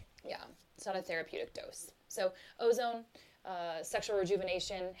 Gotcha. Yeah, it's not a therapeutic dose. So ozone, sexual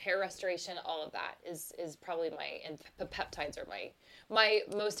rejuvenation, hair restoration, all of that is probably and peptides are my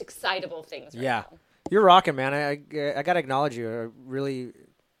most excitable things right now. You're rocking, man. I got to acknowledge you. I really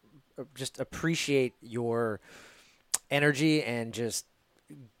just appreciate your energy and just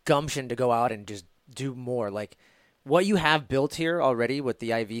gumption to go out and just do more. Like what you have built here already with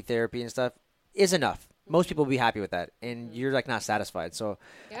the IV therapy and stuff is enough. Most people will be happy with that, and you're like not satisfied. So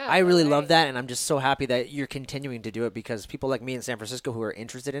I really love that, and I'm just so happy that you're continuing to do it because people like me in San Francisco who are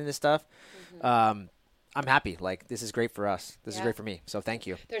interested in this stuff, I'm happy. Like, this is great for us. This is great for me. So thank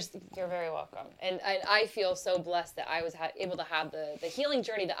you. You're very welcome. And I feel so blessed that I was able to have the healing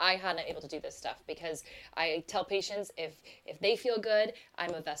journey that I had and able to do this stuff, because I tell patients if they feel good,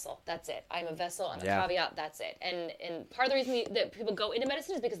 I'm a vessel. That's it. I'm a vessel. I'm a caveat. That's it. And part of the reason that people go into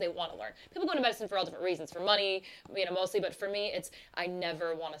medicine is because they want to learn. People go into medicine for all different reasons, for money, mostly. But for me, I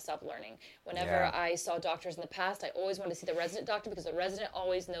never want to stop learning. Whenever I saw doctors in the past, I always wanted to see the resident doctor, because the resident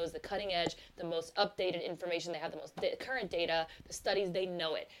always knows the cutting edge, the most updated information. They have the current data, the studies, they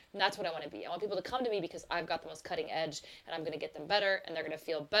know it. And that's what I want to be. I want people to come to me because I've got the most cutting edge, and I'm going to get them better, and they're going to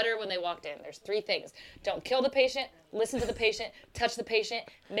feel better when they walked in. There's 3 things. Don't kill the patient, listen to the patient, touch the patient,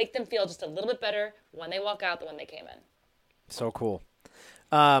 make them feel just a little bit better when they walk out than when they came in. So cool.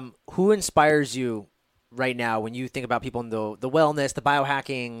 Who inspires you right now when you think about people in the wellness, the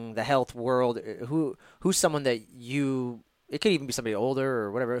biohacking, the health world? Who's someone that it could even be somebody older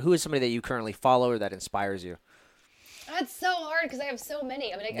or whatever. Who is somebody that you currently follow or that inspires you? That's so hard because I have so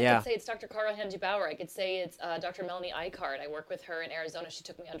many. I mean, I could say it's Dr. Carl Hanji Bauer. I could say it's Dr. Melanie Icard. I work with her in Arizona. She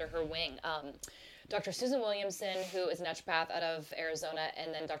took me under her wing. Dr. Susan Williamson, who is a naturopath out of Arizona,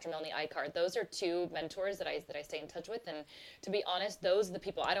 and then Dr. Melanie Icard. Those are 2 mentors that I stay in touch with. And to be honest, those are the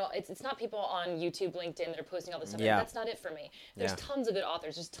people. It's not people on YouTube, LinkedIn that are posting all this stuff. That's not it for me. There's tons of good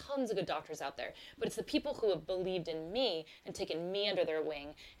authors. There's tons of good doctors out there. But it's the people who have believed in me and taken me under their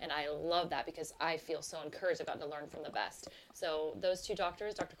wing. And I love that because I feel so encouraged. I've gotten to learn from the best. So those 2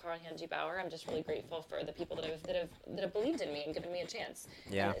 doctors, Dr. Carl Hanji Bauer, I'm just really grateful for the people that have believed in me and given me a chance.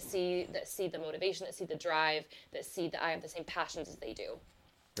 Yeah. And that see the motivation, that see the drive, that see that I have the same passions as they do.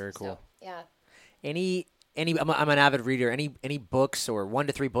 Very cool. So, yeah. I'm an avid reader. Any books or 1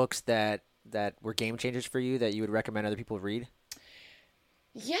 to 3 books that were game changers for you that you would recommend other people read?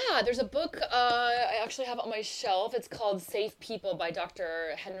 Yeah, there's a book I actually have on my shelf. It's called Safe People by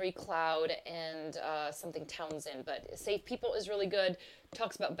Dr. Henry Cloud and something Townsend. But Safe People is really good.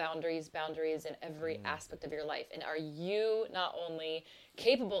 talks about boundaries in every aspect of your life. And are you not only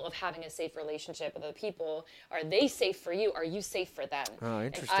capable of having a safe relationship with other people, are they safe for you? Are you safe for them? Oh,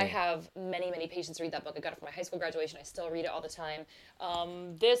 interesting. And I have many patients read that book. I got it for my high school graduation. I still read it all the time.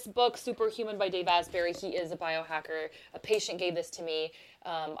 This book, Superhuman by Dave Asbury, he is a biohacker. A patient gave this to me.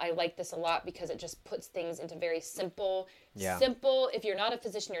 I like this a lot because it just puts things into very simple. If you're not a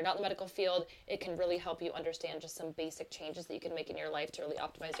physician, you're not in the medical field, it can really help you understand just some basic changes that you can make in your life to really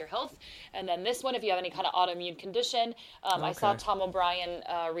optimize your health. And then this one, if you have any kind of autoimmune condition, I saw Tom O'Brien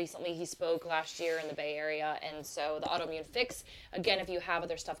recently. He spoke last year in the Bay Area. And so the autoimmune fix, again, if you have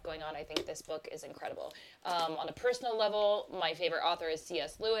other stuff going on, I think this book is incredible. On a personal level, my favorite author is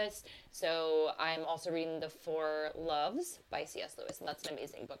C.S. Lewis. So I'm also reading The Four Loves by C.S. Lewis, and that's an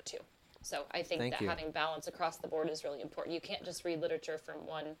amazing book too. So I think having balance across the board is really important. You can't just read literature from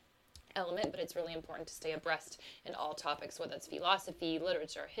one element, but it's really important to stay abreast in all topics, whether it's philosophy,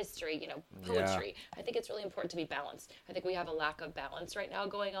 literature, history, poetry. I think it's really important to be balanced. I think we have a lack of balance right now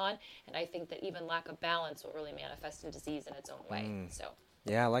going on, and I think that even lack of balance will really manifest in disease in its own way. So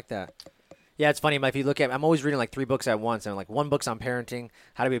yeah, I like that. Yeah, it's funny. If you look at, I'm always reading like 3 books at once, and like one book's on parenting,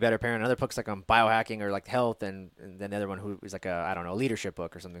 how to be a better parent. Another book's like on biohacking or like health, and then the other one who is like a leadership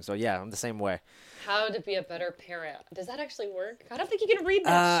book or something. So yeah, I'm the same way. How to be a better parent. Does that actually work? I don't think you can read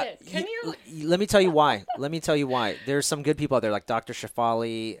that shit. Can you? Let me tell you why. There's some good people out there like Dr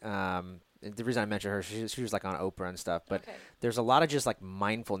Shannon. The reason I mentioned her, she was like on Oprah and stuff. But there's a lot of just like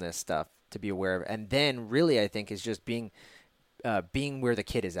mindfulness stuff to be aware of, and then really I think is just being where the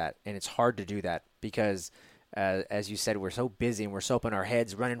kid is at. And it's hard to do that because, as you said, we're so busy and we're so up in our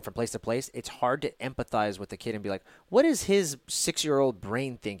heads running from place to place. It's hard to empathize with the kid and be like, what is his 6-year-old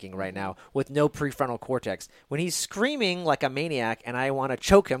brain thinking right now with no prefrontal cortex when he's screaming like a maniac and I want to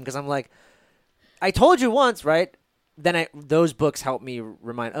choke him because I'm like, I told you once, right? Then those books help me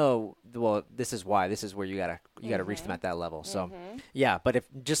remind, this is why. This is where you gotta reach them at that level. So, yeah, but if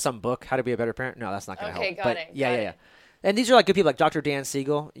just some book, How to Be a Better Parent, no, that's not going to help. Okay, got it. Yeah. And these are like good people like Dr. Dan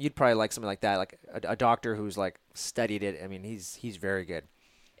Siegel. You'd probably like something like that, like a doctor who's like studied it. I mean, he's very good.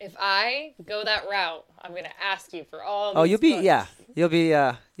 If I go that route, I'm going to ask you for all. Oh, you'll be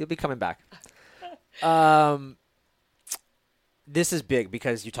coming back. This is big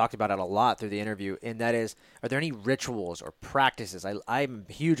because you talked about it a lot through the interview, and that is, are there any rituals or practices? I'm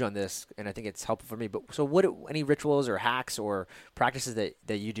huge on this, and I think it's helpful for me. But so, any rituals or hacks or practices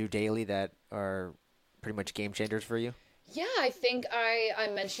that you do daily that are pretty much game changers for you? Yeah, I think I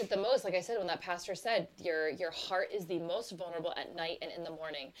mentioned it the most. Like I said, when that pastor said, your heart is the most vulnerable at night and in the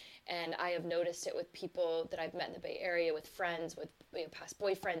morning. And I have noticed it with people that I've met in the Bay Area, with friends, with past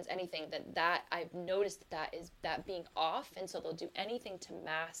boyfriends, anything that I've noticed that is that being off. And so they'll do anything to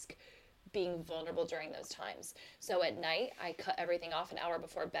mask being vulnerable during those times. So at night, I cut everything off an hour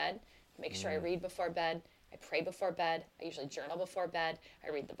before bed, make sure I read before bed. I pray before bed. I usually journal before bed. I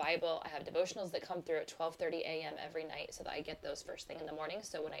read the Bible. I have devotionals that come through at 12:30 a.m. every night so that I get those first thing in the morning.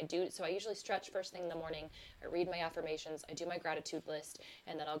 So I usually stretch first thing in the morning. I read my affirmations. I do my gratitude list,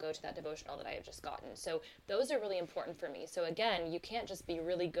 and then I'll go to that devotional that I have just gotten. So those are really important for me. So again, you can't just be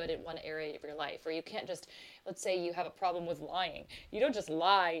really good at one area of your life, or you can't just, let's say you have a problem with lying. You don't just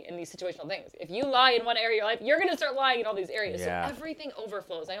lie in these situational things. If you lie in one area of your life, you're going to start lying in all these areas. Yeah. So everything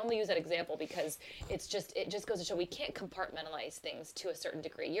overflows. I only use that example because it just goes to show we can't compartmentalize things to a certain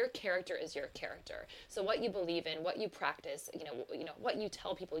degree. Your character is your character. So what you believe in, what you practice, what you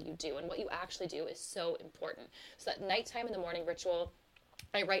tell people you do, and what you actually do is so important. So that nighttime in the morning ritual,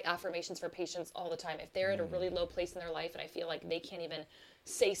 I write affirmations for patients all the time. If they're at a really low place in their life and I feel like they can't even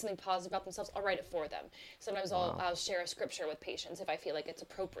say something positive about themselves, I'll write it for them. Sometimes I'll share a scripture with patients if I feel like it's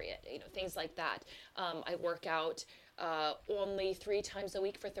appropriate, things like that. I work out only 3 times a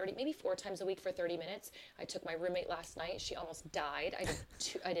week for 30, maybe 4 times a week for 30 minutes. I took my roommate last night. She almost died.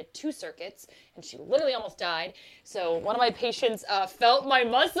 I did 2 circuits, and she literally almost died. So one of my patients felt my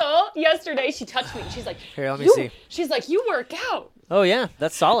muscle yesterday. She touched me. She's like, "Here, let me see." She's like, "You work out." Oh yeah,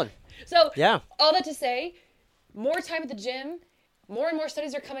 that's solid. So yeah, all that to say, more time at the gym. More and more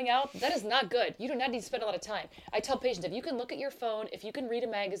studies are coming out. That is not good. You do not need to spend a lot of time. I tell patients, if you can look at your phone, if you can read a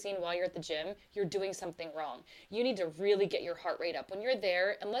magazine while you're at the gym, you're doing something wrong. You need to really get your heart rate up. When you're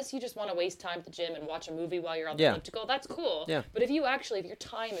there, unless you just want to waste time at the gym and watch a movie while you're on the elliptical, that's cool. Yeah. But if your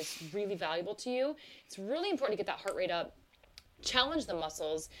time is really valuable to you, it's really important to get that heart rate up. Challenge the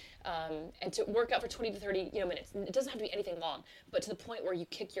muscles. and to work out for 20 to 30 minutes. It doesn't have to be anything long, but to the point where you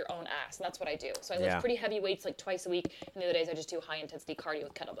kick your own ass, and that's what I do. So I lift pretty heavy weights like twice a week, and the other days I just do high intensity cardio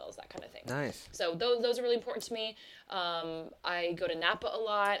with kettlebells, that kind of thing. Nice. So those are really important to me. I go to Napa a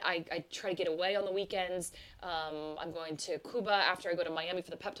lot. I try to get away on the weekends. I'm going to Cuba after I go to Miami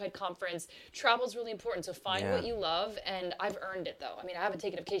for the peptide conference. Travel is really important, so find what you love, and I've earned it, though. I mean, I haven't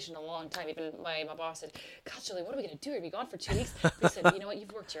taken a vacation in a long time. Even my boss said, "Gosh, Jillian, what are we going to do? Are we gone for 2 weeks?" He said, "You know what?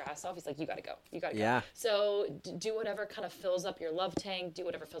 You've worked your ass off." He's like, "You got to go. You got to go." So do whatever kind of fills up your love tank. Do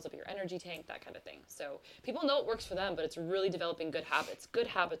whatever fills up your energy tank, that kind of thing. So people know it works for them, but it's really developing good habits. Good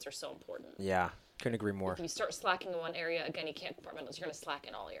habits are so important. Yeah, couldn't agree more. If you start slacking in one area, again, you can't compartmentalize. You're going to slack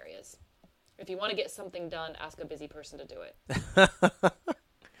in all areas. If you want to get something done, ask a busy person to do it.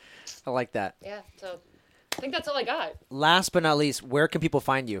 I like that. Yeah, so I think that's all I got. Last but not least, where can people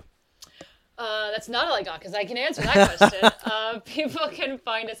find you? That's not all I got, because I can answer that question. People can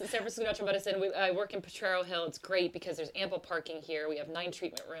find us at San Francisco Natural Medicine. I work in Potrero Hill. It's great because there's ample parking here. We have 9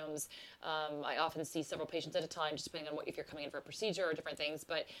 treatment rooms. I often see several patients at a time, just depending on if you're coming in for a procedure or different things.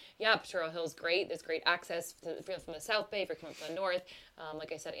 But yeah, Potrero Hill is great. There's great access if you're from the South Bay, if you're coming from the North.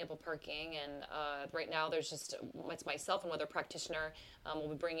 Like I said, ample parking. And right now there's just it's myself and another practitioner. We'll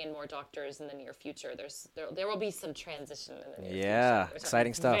be bringing in more doctors in the near future. There will be some transition in the near future. Yeah,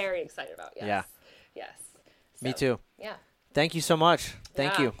 exciting stuff. Very excited about. Yes. Yeah. Yes. So, me too. Yeah. Thank you so much.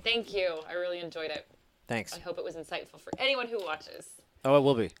 Thank you. Thank you. I really enjoyed it. Thanks. I hope it was insightful for anyone who watches. Oh, it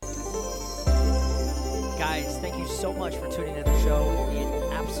will be. Guys, thank you so much for tuning in to the show. It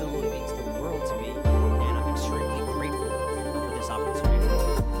absolutely means the world to me, and I'm extremely grateful for this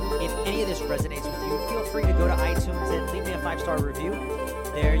opportunity. If any of this resonates with you, feel free to go to iTunes and leave me a 5-star review.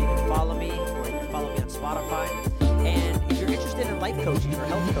 There you can follow me, or you can follow me on Spotify. And if you're interested in life coaching or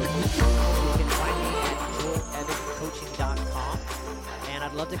health coaching, you can find me at joelevancoaching.com. And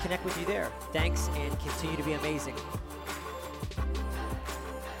I'd love to connect with you there. Thanks, and continue to be amazing.